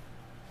place.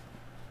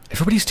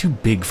 Everybody's too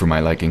big for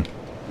my liking.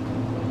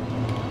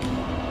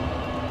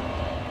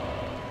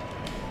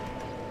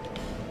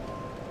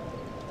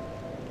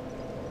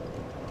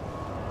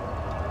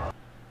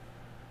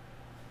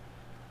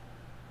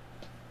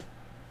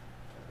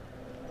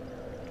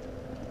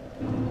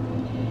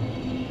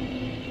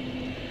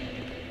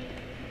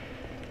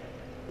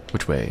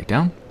 Which way?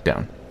 Down?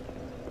 Down.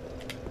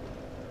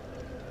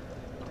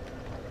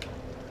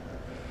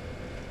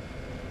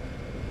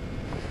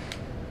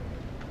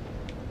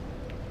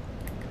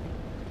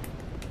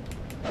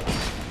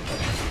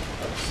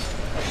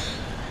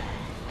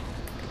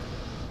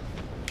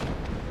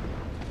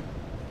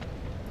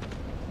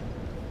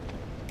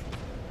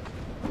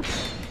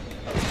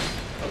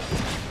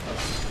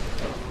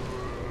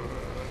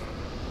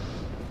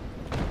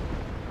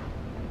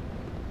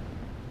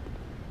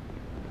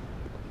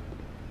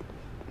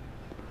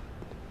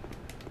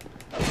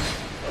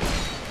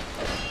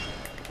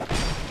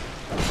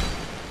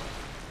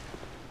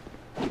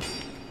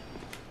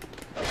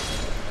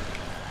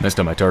 Missed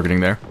on my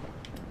targeting there.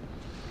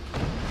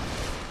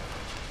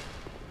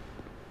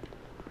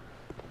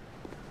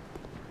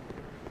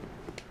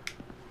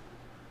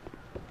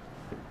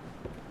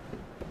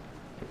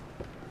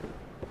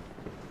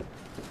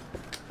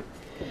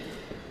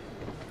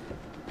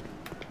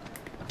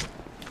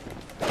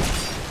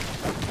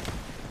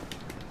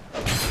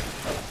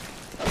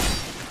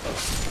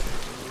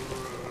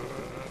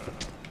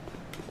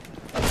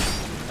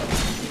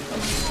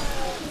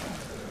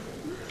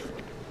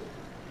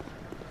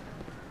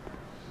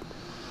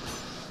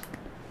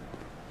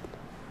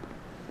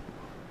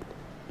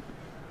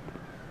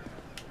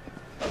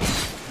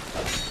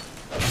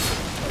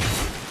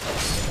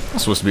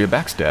 That's supposed to be a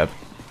backstab.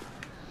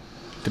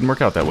 Didn't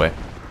work out that way.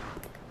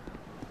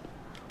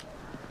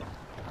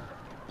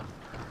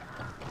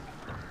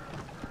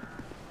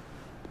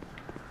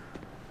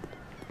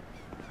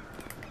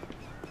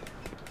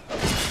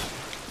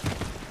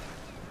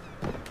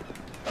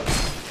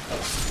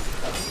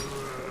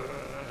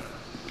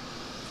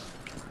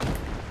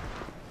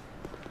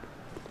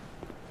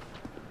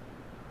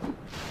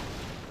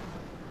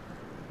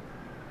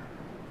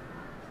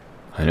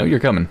 I know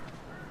you're coming.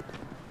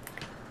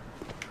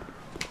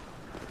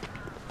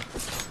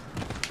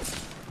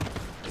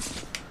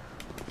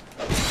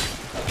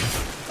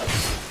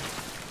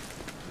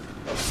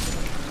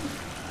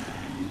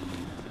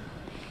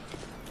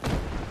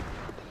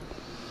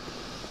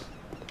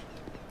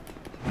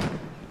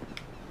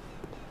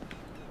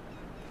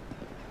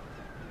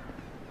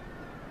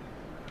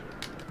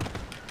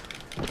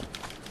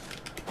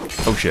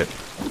 Oh shit.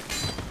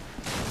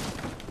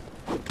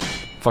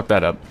 Fuck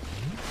that up.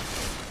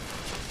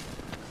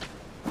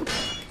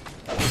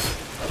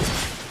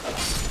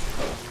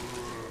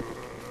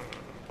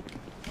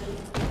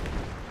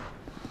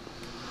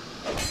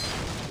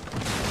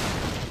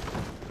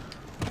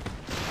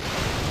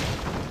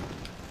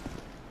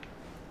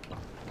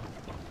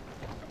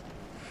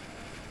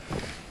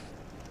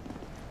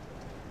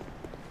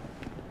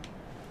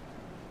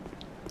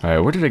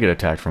 Alright, where did I get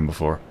attacked from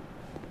before?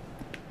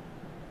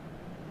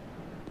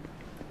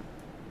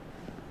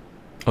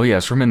 Oh yeah,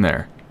 it's from in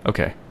there.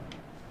 Okay.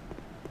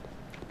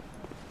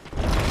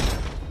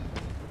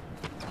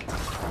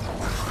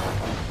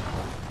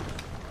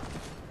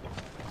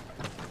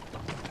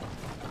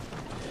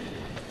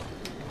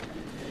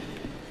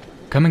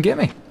 Come and get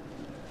me.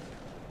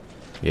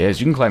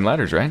 Yes, you can climb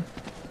ladders, right?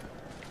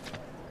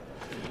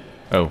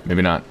 Oh,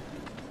 maybe not.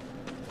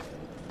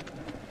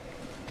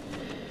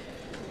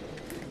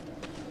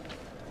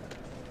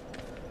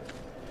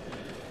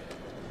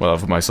 Well,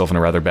 I've put myself in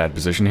a rather bad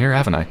position here,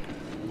 haven't I?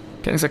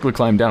 Can't exactly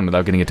climb down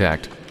without getting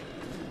attacked.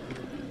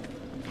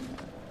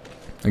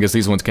 I guess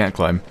these ones can't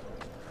climb.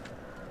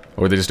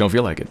 Or they just don't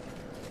feel like it.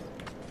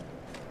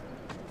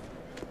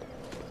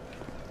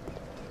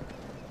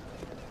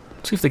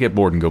 See if they get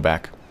bored and go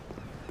back.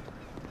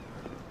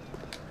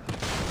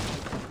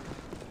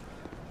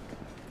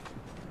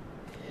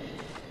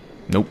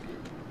 Nope.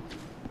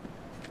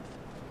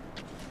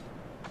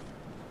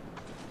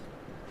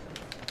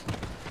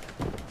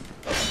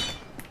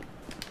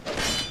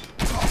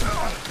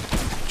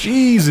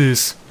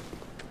 Jesus!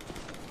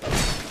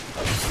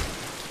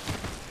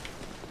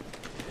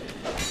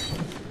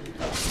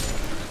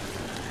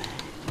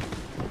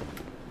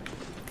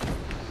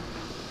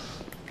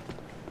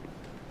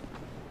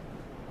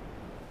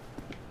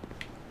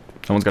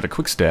 Someone's got a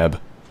quick stab.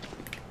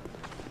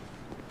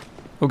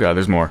 Oh god,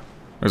 there's more.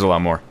 There's a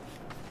lot more.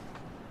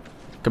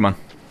 Come on.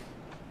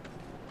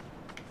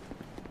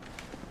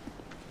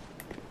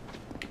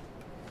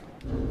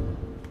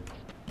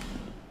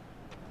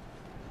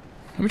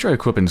 Let me try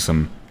equipping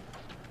some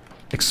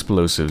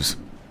explosives.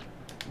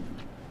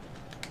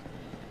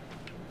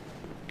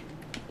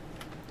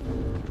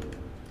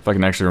 If I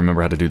can actually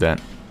remember how to do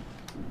that.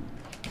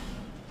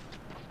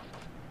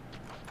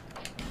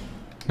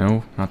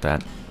 No, not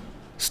that.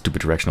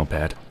 Stupid directional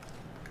pad.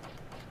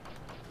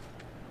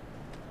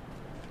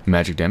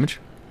 Magic damage.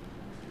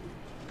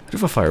 I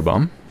have a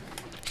firebomb.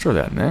 Let's throw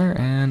that in there,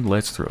 and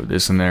let's throw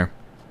this in there.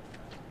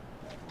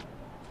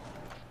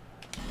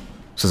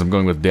 Since I'm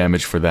going with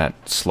damage for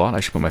that slot, I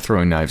should put my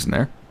throwing knives in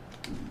there.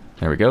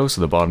 There we go, so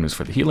the bottom is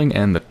for the healing,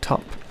 and the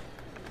top...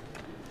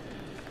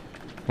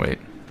 Wait.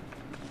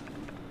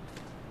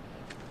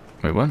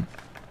 Wait, what?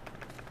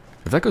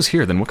 If that goes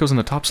here, then what goes in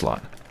the top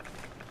slot?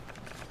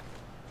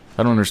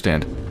 I don't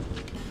understand.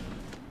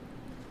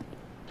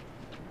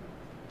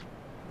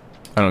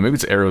 I don't know, maybe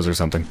it's arrows or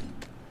something.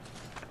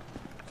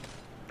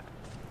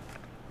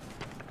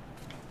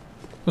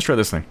 Let's try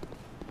this thing.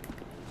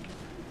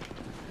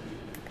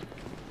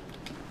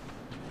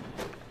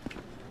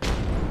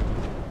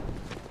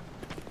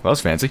 Well,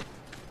 that's fancy.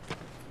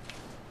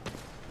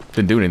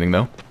 Didn't do anything,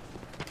 though.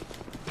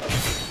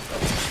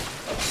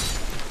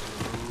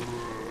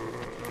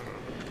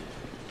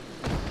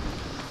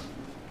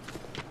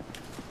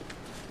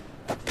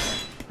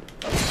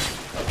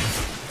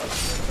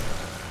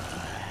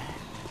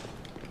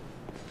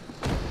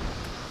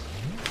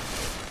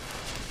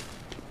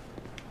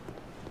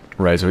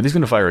 Right, so are these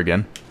going to fire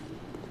again?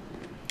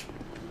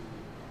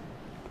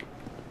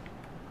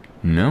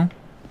 No?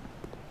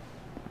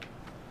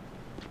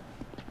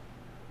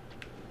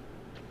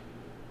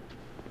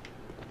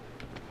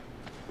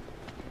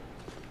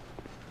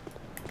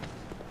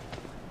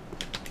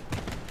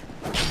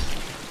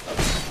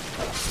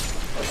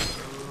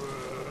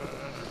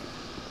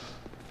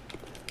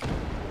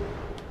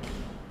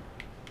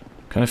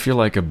 Kind of feel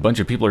like a bunch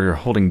of people are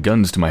holding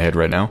guns to my head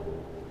right now.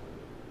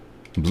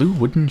 Blue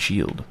wooden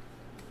shield.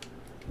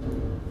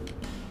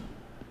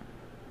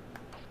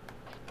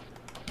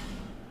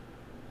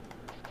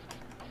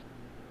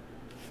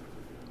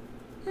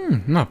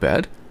 Not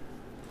bad.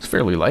 It's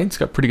fairly light. It's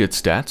got pretty good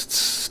stats.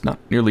 It's not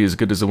nearly as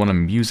good as the one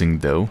I'm using,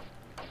 though.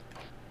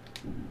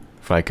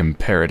 If I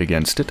compare it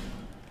against it.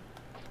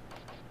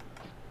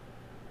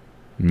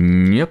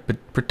 Yep,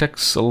 it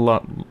protects a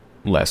lot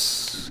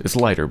less. It's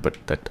lighter, but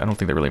I don't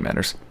think that really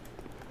matters.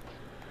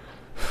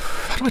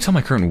 How do I tell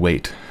my current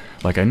weight?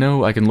 Like, I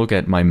know I can look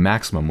at my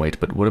maximum weight,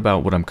 but what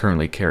about what I'm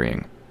currently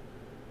carrying?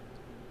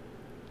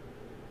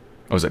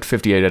 Oh, is that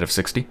 58 out of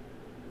 60?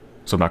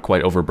 So I'm not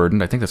quite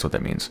overburdened? I think that's what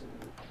that means.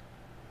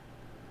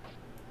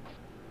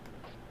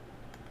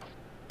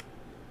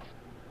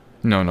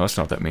 No, that's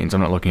not what that means.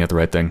 I'm not looking at the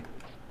right thing.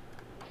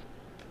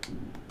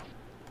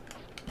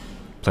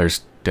 Player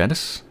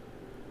status?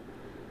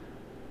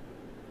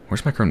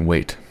 Where's my current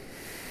weight?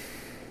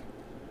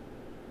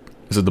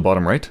 Is it the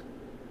bottom right?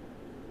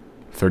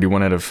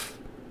 31 out of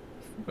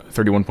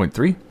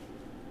 31.3?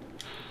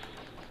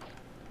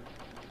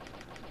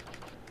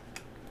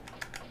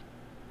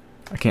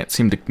 I can't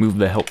seem to move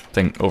the help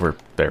thing over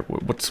there.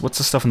 What's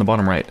the stuff in the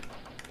bottom right?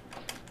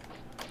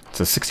 It's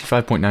a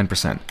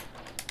 65.9%.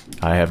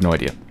 I have no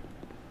idea.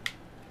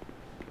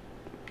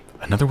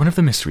 Another one of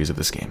the mysteries of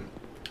this game.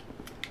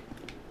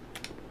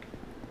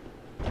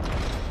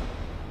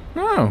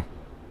 Oh.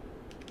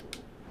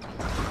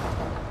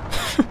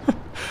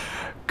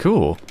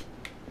 Cool.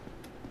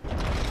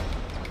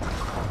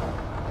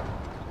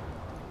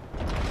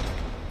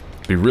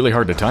 It'd be really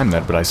hard to time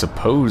that, but I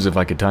suppose if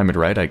I could time it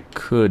right, I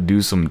could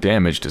do some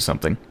damage to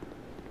something.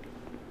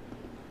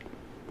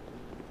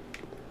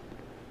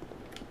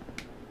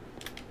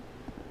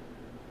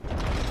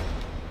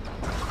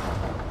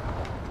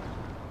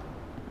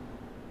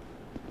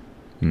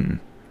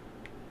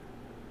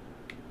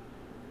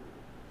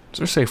 Is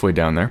there a safe way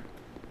down there?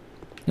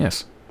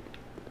 Yes.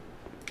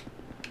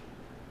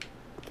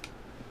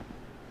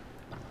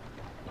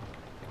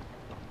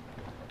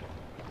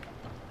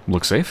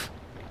 Look safe?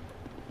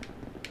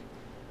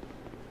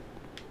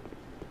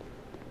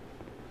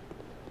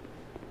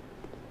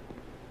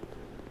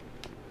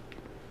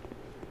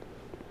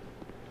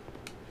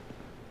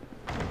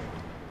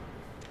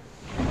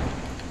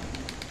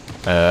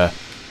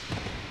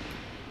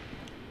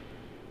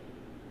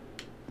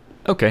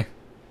 Okay.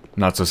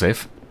 Not so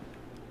safe.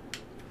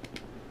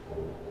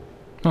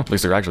 Well, at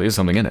least there actually is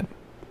something in it.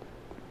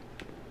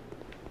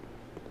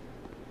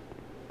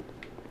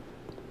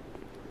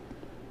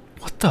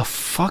 What the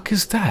fuck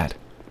is that?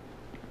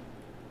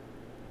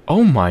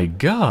 Oh my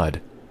god!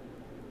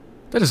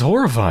 That is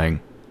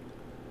horrifying!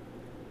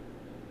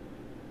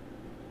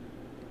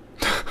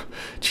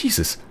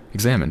 Jesus!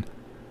 Examine.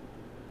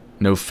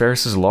 No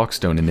Ferris's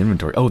lockstone in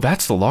inventory. Oh,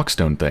 that's the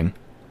lockstone thing.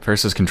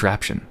 Ferris's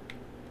contraption.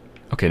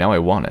 Okay, now I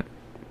want it.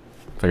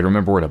 If I can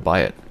remember where to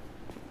buy it.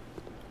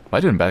 I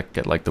didn't back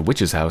at, like, the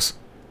witch's house.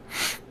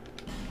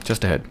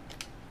 Just ahead.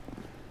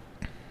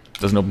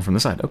 Doesn't open from the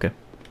side. Okay.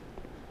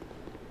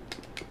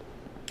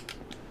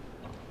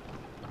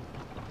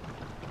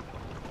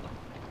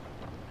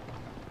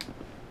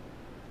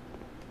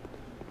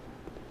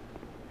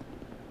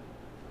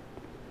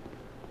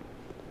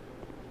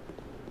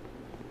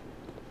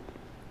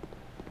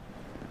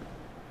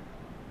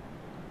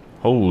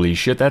 Holy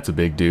shit, that's a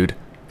big dude.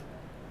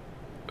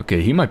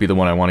 Okay, he might be the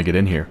one I want to get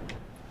in here.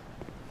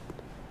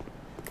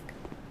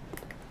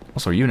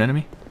 Also, are you an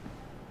enemy?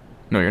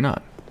 No, you're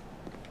not.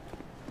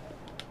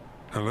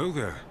 Hello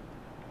there.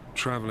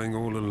 Traveling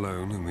all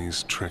alone in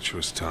these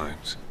treacherous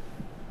times.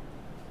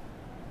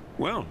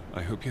 Well,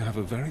 I hope you have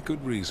a very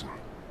good reason.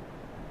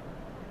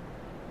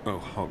 Oh,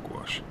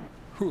 hogwash.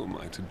 Who am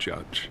I to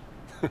judge?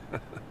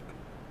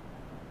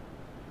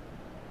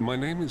 My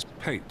name is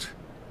Pate.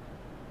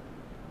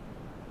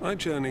 I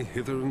journey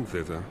hither and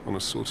thither on a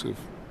sort of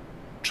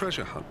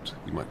treasure hunt,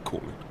 you might call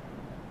it.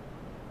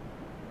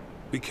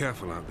 Be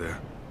careful out there.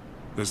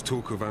 There's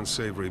talk of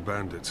unsavory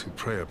bandits who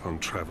prey upon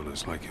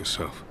travelers like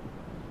yourself.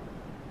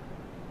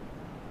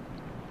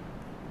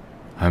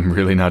 I'm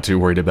really not too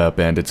worried about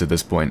bandits at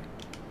this point.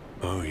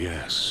 Oh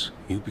yes,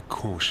 you be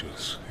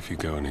cautious if you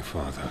go any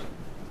farther.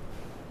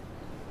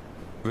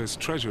 There's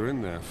treasure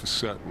in there for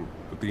certain,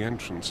 but the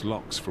entrance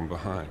locks from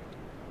behind.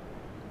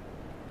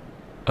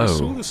 I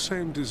saw the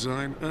same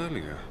design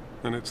earlier,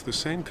 and it's the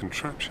same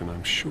contraption,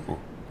 I'm sure.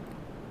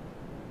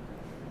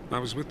 I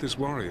was with this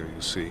warrior,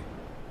 you see,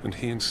 and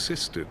he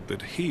insisted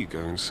that he go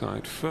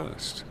inside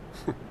first.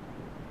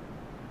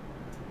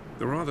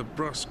 The rather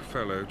brusque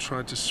fellow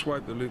tried to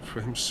swipe the loot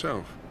for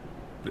himself,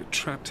 but it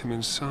trapped him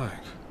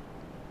inside.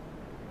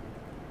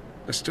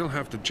 I still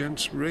have the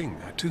gent's ring.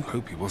 I do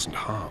hope he wasn't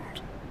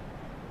harmed.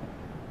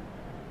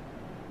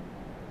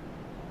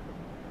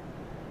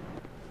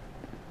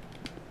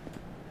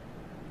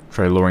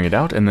 Try luring it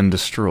out and then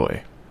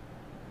destroy.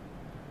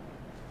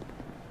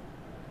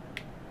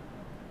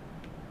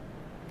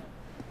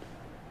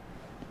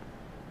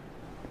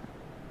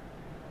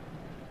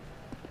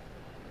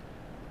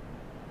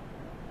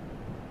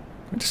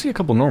 I just see a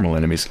couple normal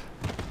enemies.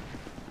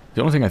 The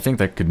only thing I think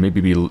that could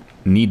maybe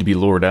need to be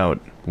lured out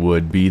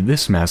would be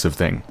this massive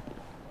thing.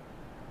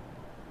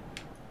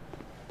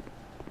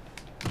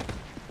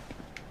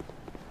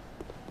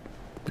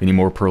 Any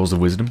more pearls of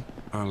wisdom?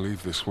 I'll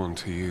leave this one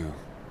to you.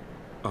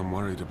 I'm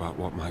worried about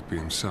what might be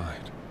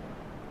inside.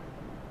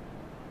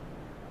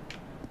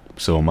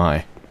 So am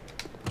I.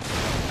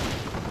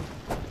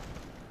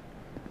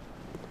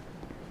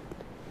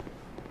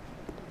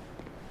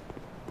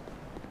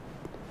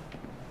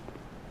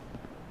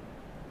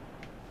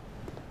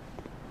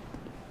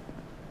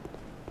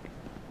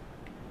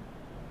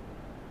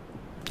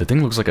 The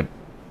thing looks like a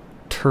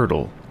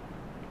turtle.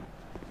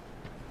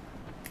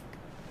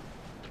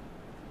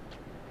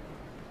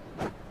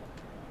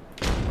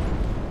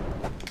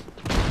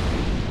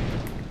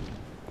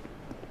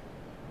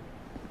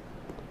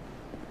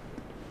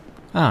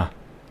 Ah,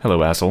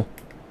 hello, asshole.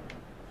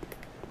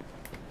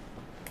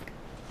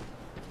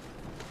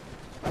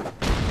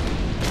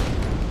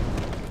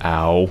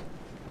 Ow.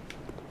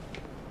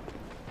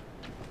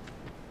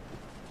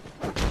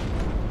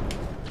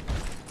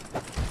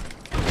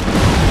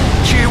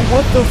 Gee,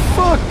 what the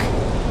fuck?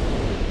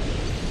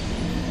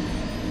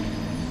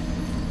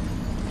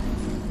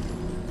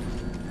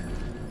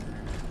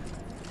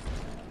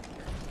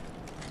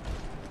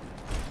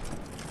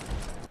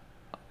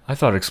 I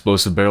thought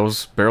explosive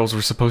barrels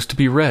were supposed to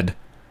be red.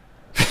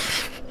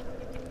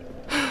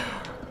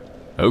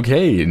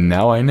 Okay,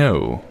 now I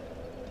know.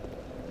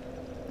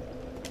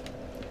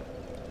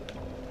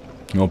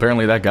 Well,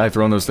 apparently that guy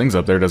throwing those things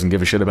up there doesn't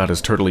give a shit about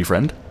his turtley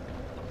friend.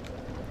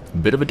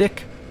 Bit of a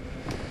dick.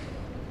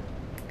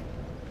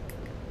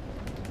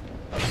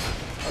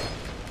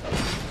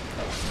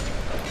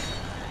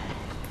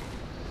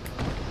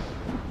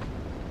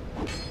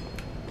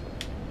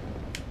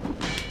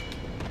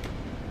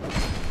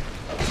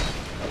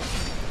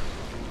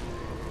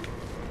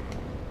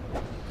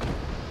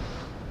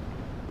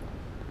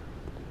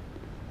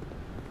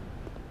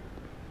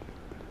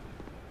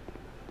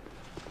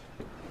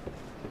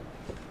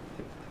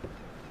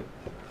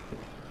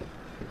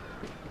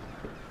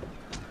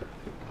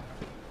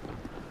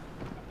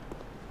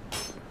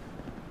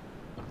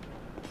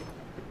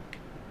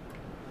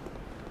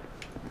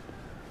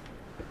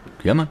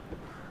 Come on.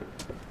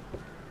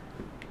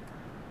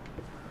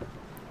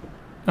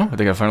 Oh, I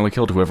think I finally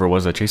killed whoever it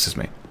was that chases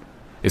me.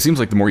 It seems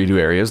like the more you do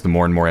areas, the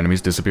more and more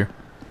enemies disappear.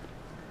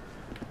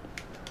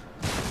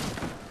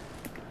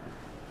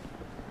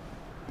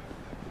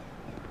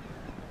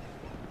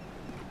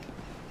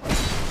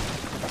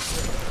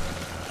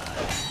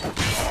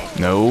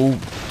 No,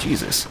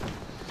 Jesus.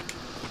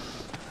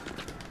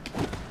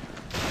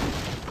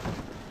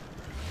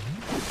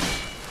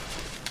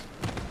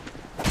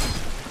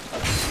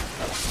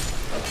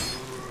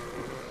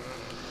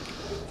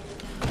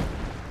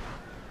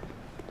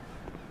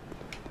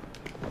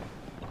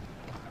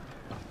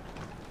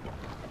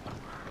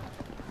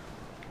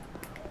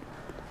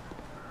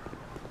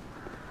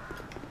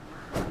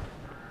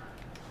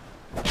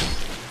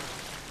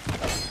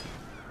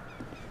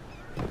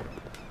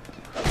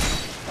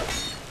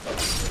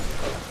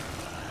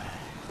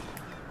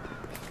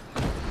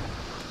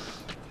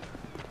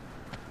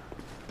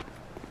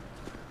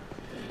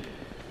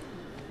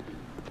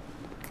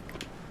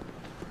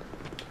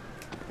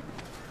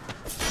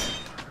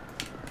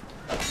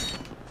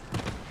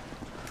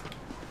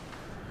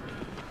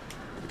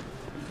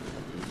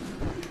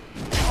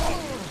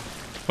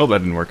 Oh, that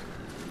didn't work.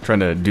 Trying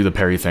to do the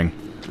parry thing.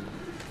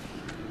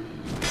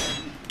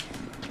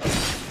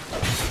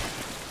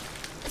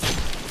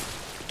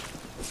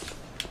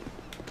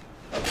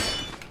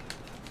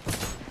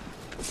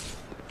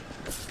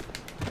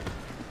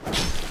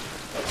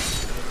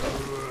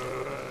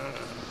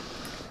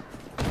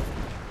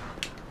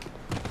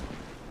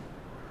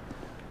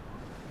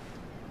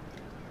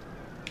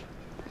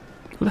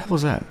 Who the hell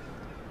was that?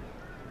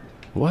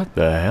 What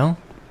the hell?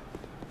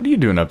 What are you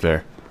doing up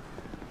there?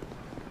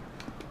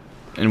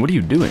 And what are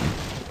you doing?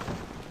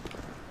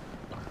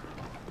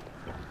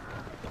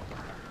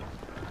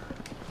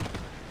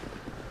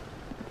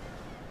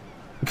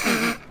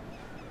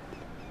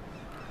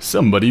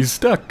 Somebody's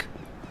stuck.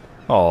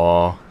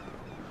 Aww.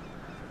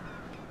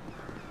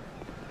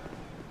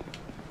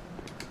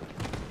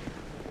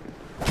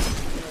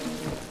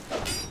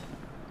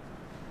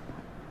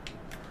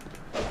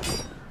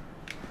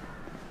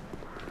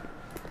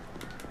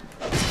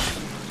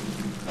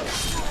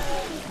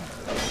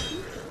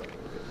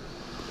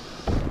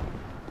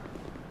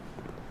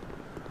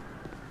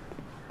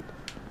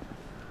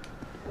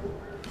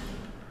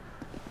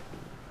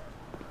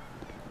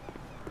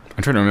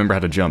 I'm trying to remember how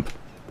to jump.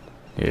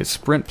 It's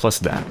sprint plus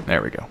that.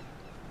 There we go.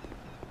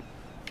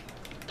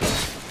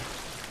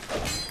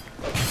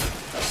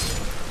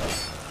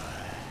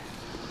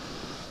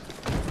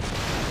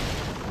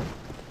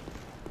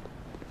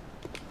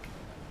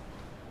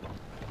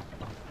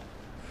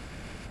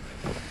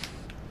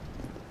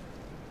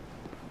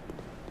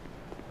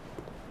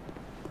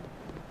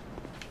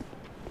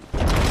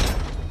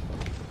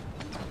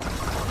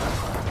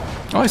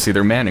 Oh, I see.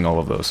 They're manning all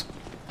of those.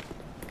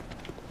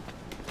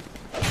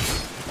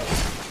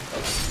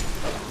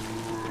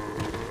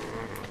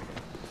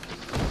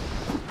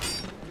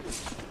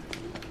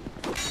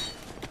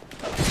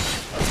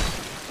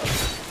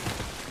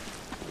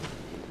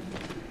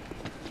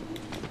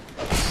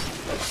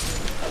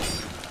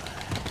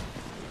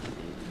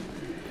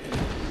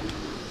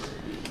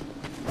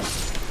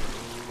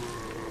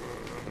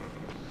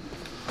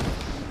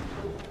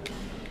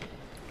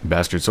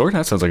 Bastard sword?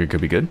 That sounds like it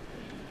could be good.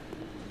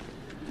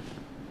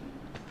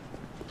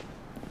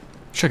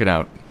 Check it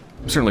out.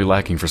 I'm certainly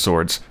lacking for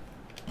swords.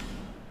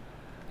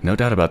 No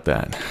doubt about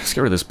that. Let's get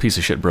rid of this piece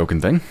of shit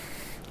broken thing.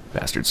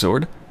 Bastard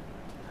sword.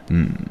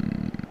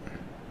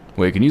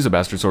 Wait, you can use a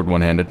bastard sword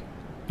one-handed.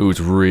 Ooh,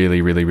 it's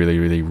really, really, really,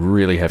 really,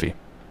 really heavy.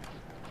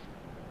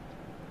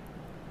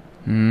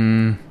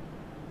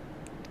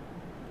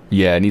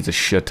 Yeah, it needs a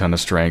shit ton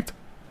of strength.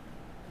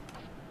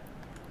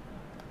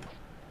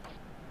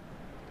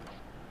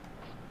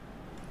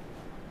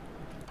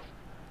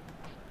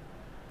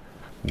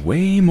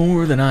 Way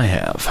more than I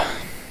have.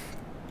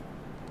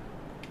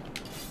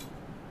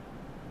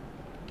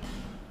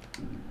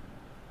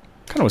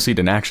 Kind of want to see it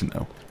in action,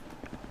 though.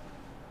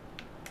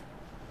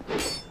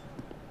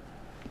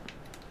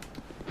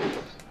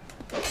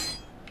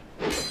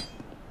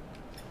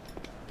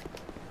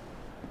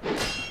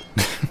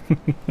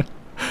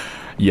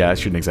 Yeah, I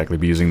shouldn't exactly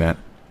be using that.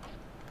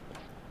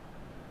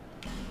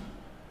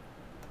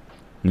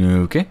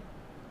 Okay.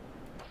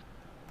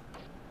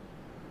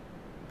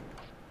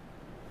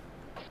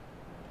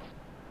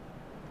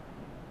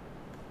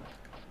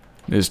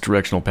 This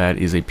directional pad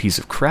is a piece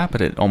of crap,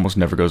 but it almost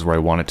never goes where I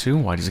want it to.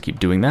 Why does it keep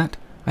doing that?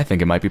 I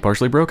think it might be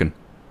partially broken.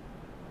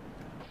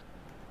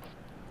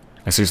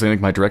 I seriously think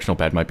my directional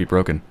pad might be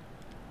broken.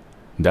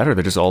 That or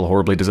they're just all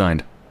horribly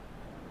designed.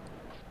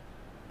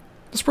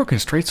 This broken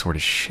straight sword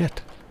is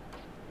shit.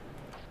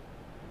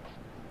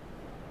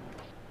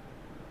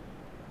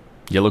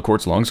 Yellow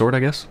quartz longsword, I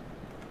guess?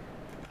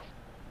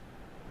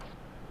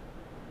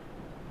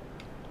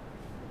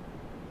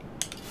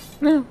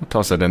 Yeah, I'll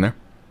toss that in there.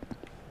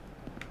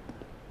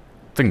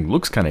 Thing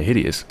looks kind of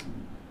hideous.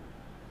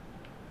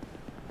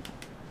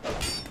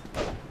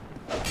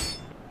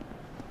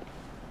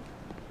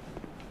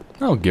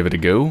 I'll give it a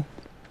go.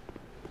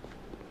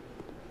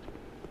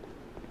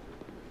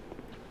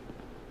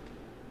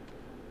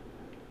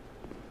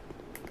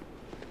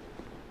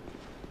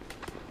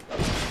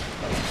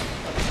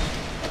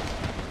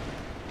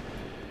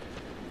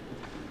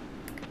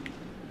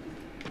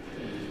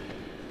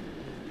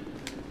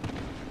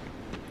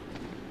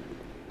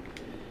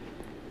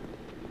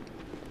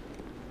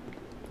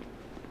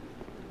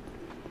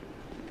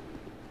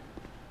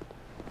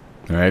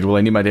 Alright, well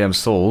I need my damn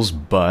souls,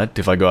 but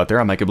if I go out there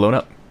I might get blown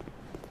up.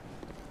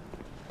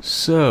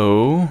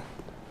 So...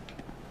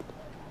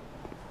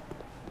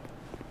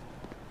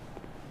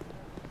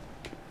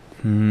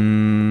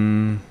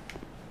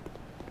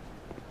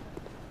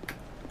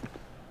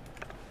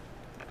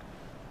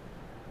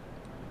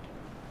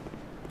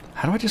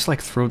 How do I just,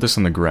 like, throw this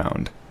on the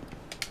ground?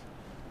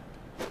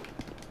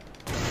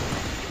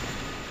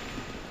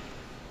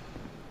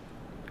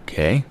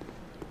 Okay.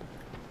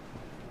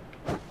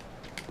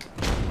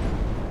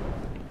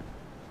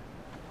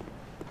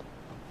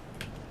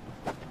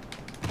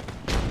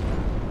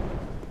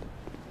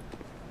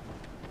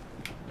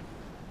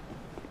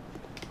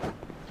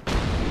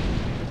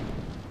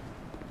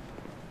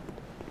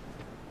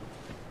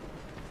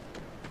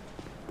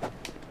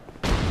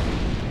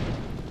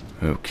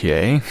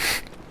 Okay.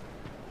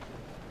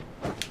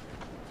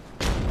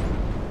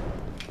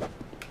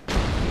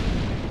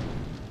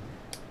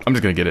 I'm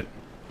just gonna get it.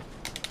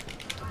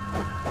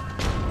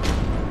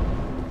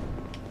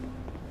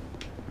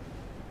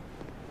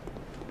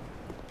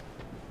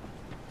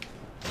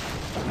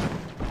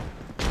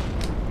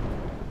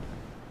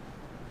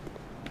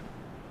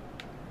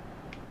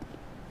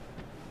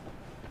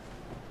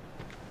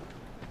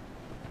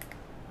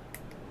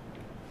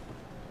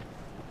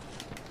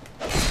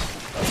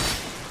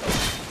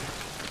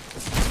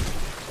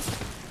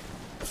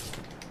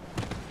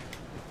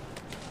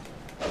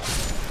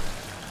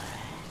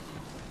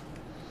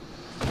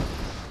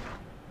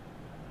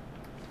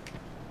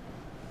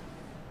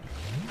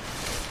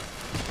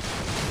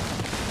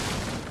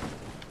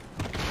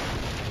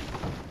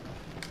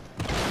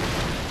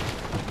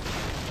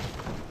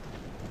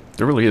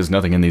 There really is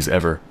nothing in these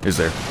ever, is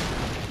there?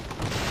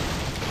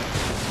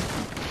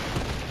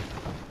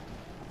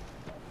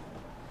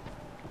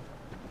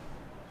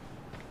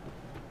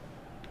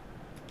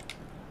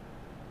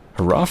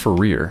 Hurrah for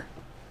rear.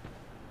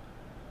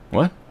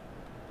 What?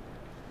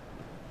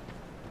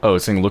 Oh,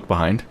 it's saying look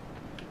behind?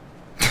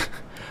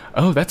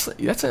 Oh, that's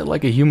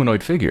like a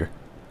humanoid figure.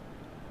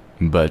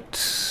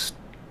 But...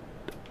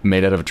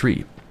 made out of a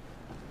tree.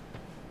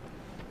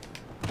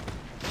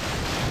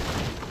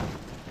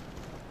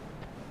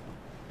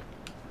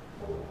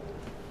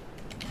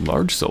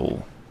 Large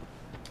soul.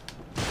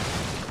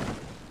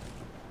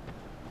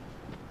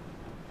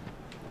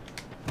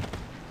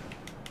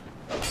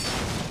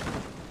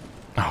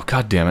 Oh,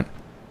 god damn it.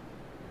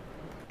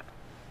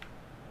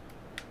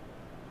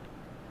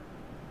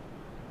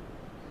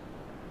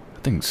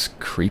 That thing's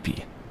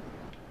creepy.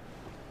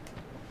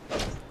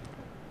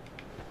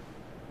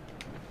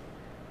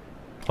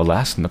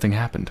 Alas, nothing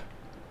happened.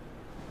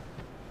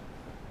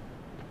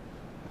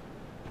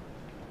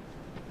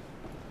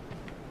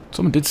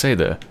 Someone did say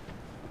the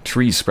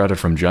trees sprouted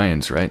from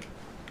giants, right?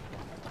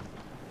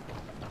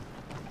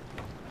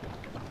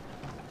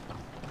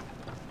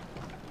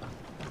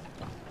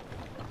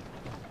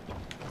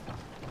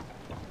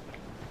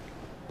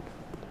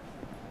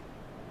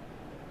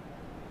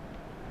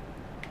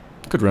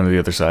 Could run to the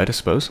other side, I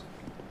suppose.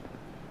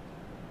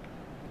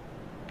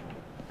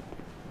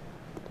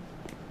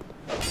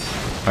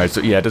 Alright,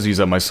 so yeah, it does use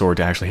up my sword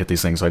to actually hit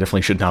these things, so I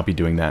definitely should not be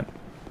doing that.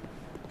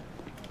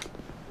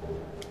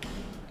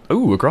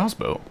 Ooh, a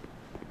crossbow.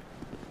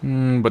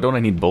 But don't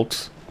I need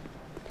bolts?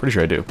 Pretty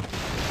sure I do.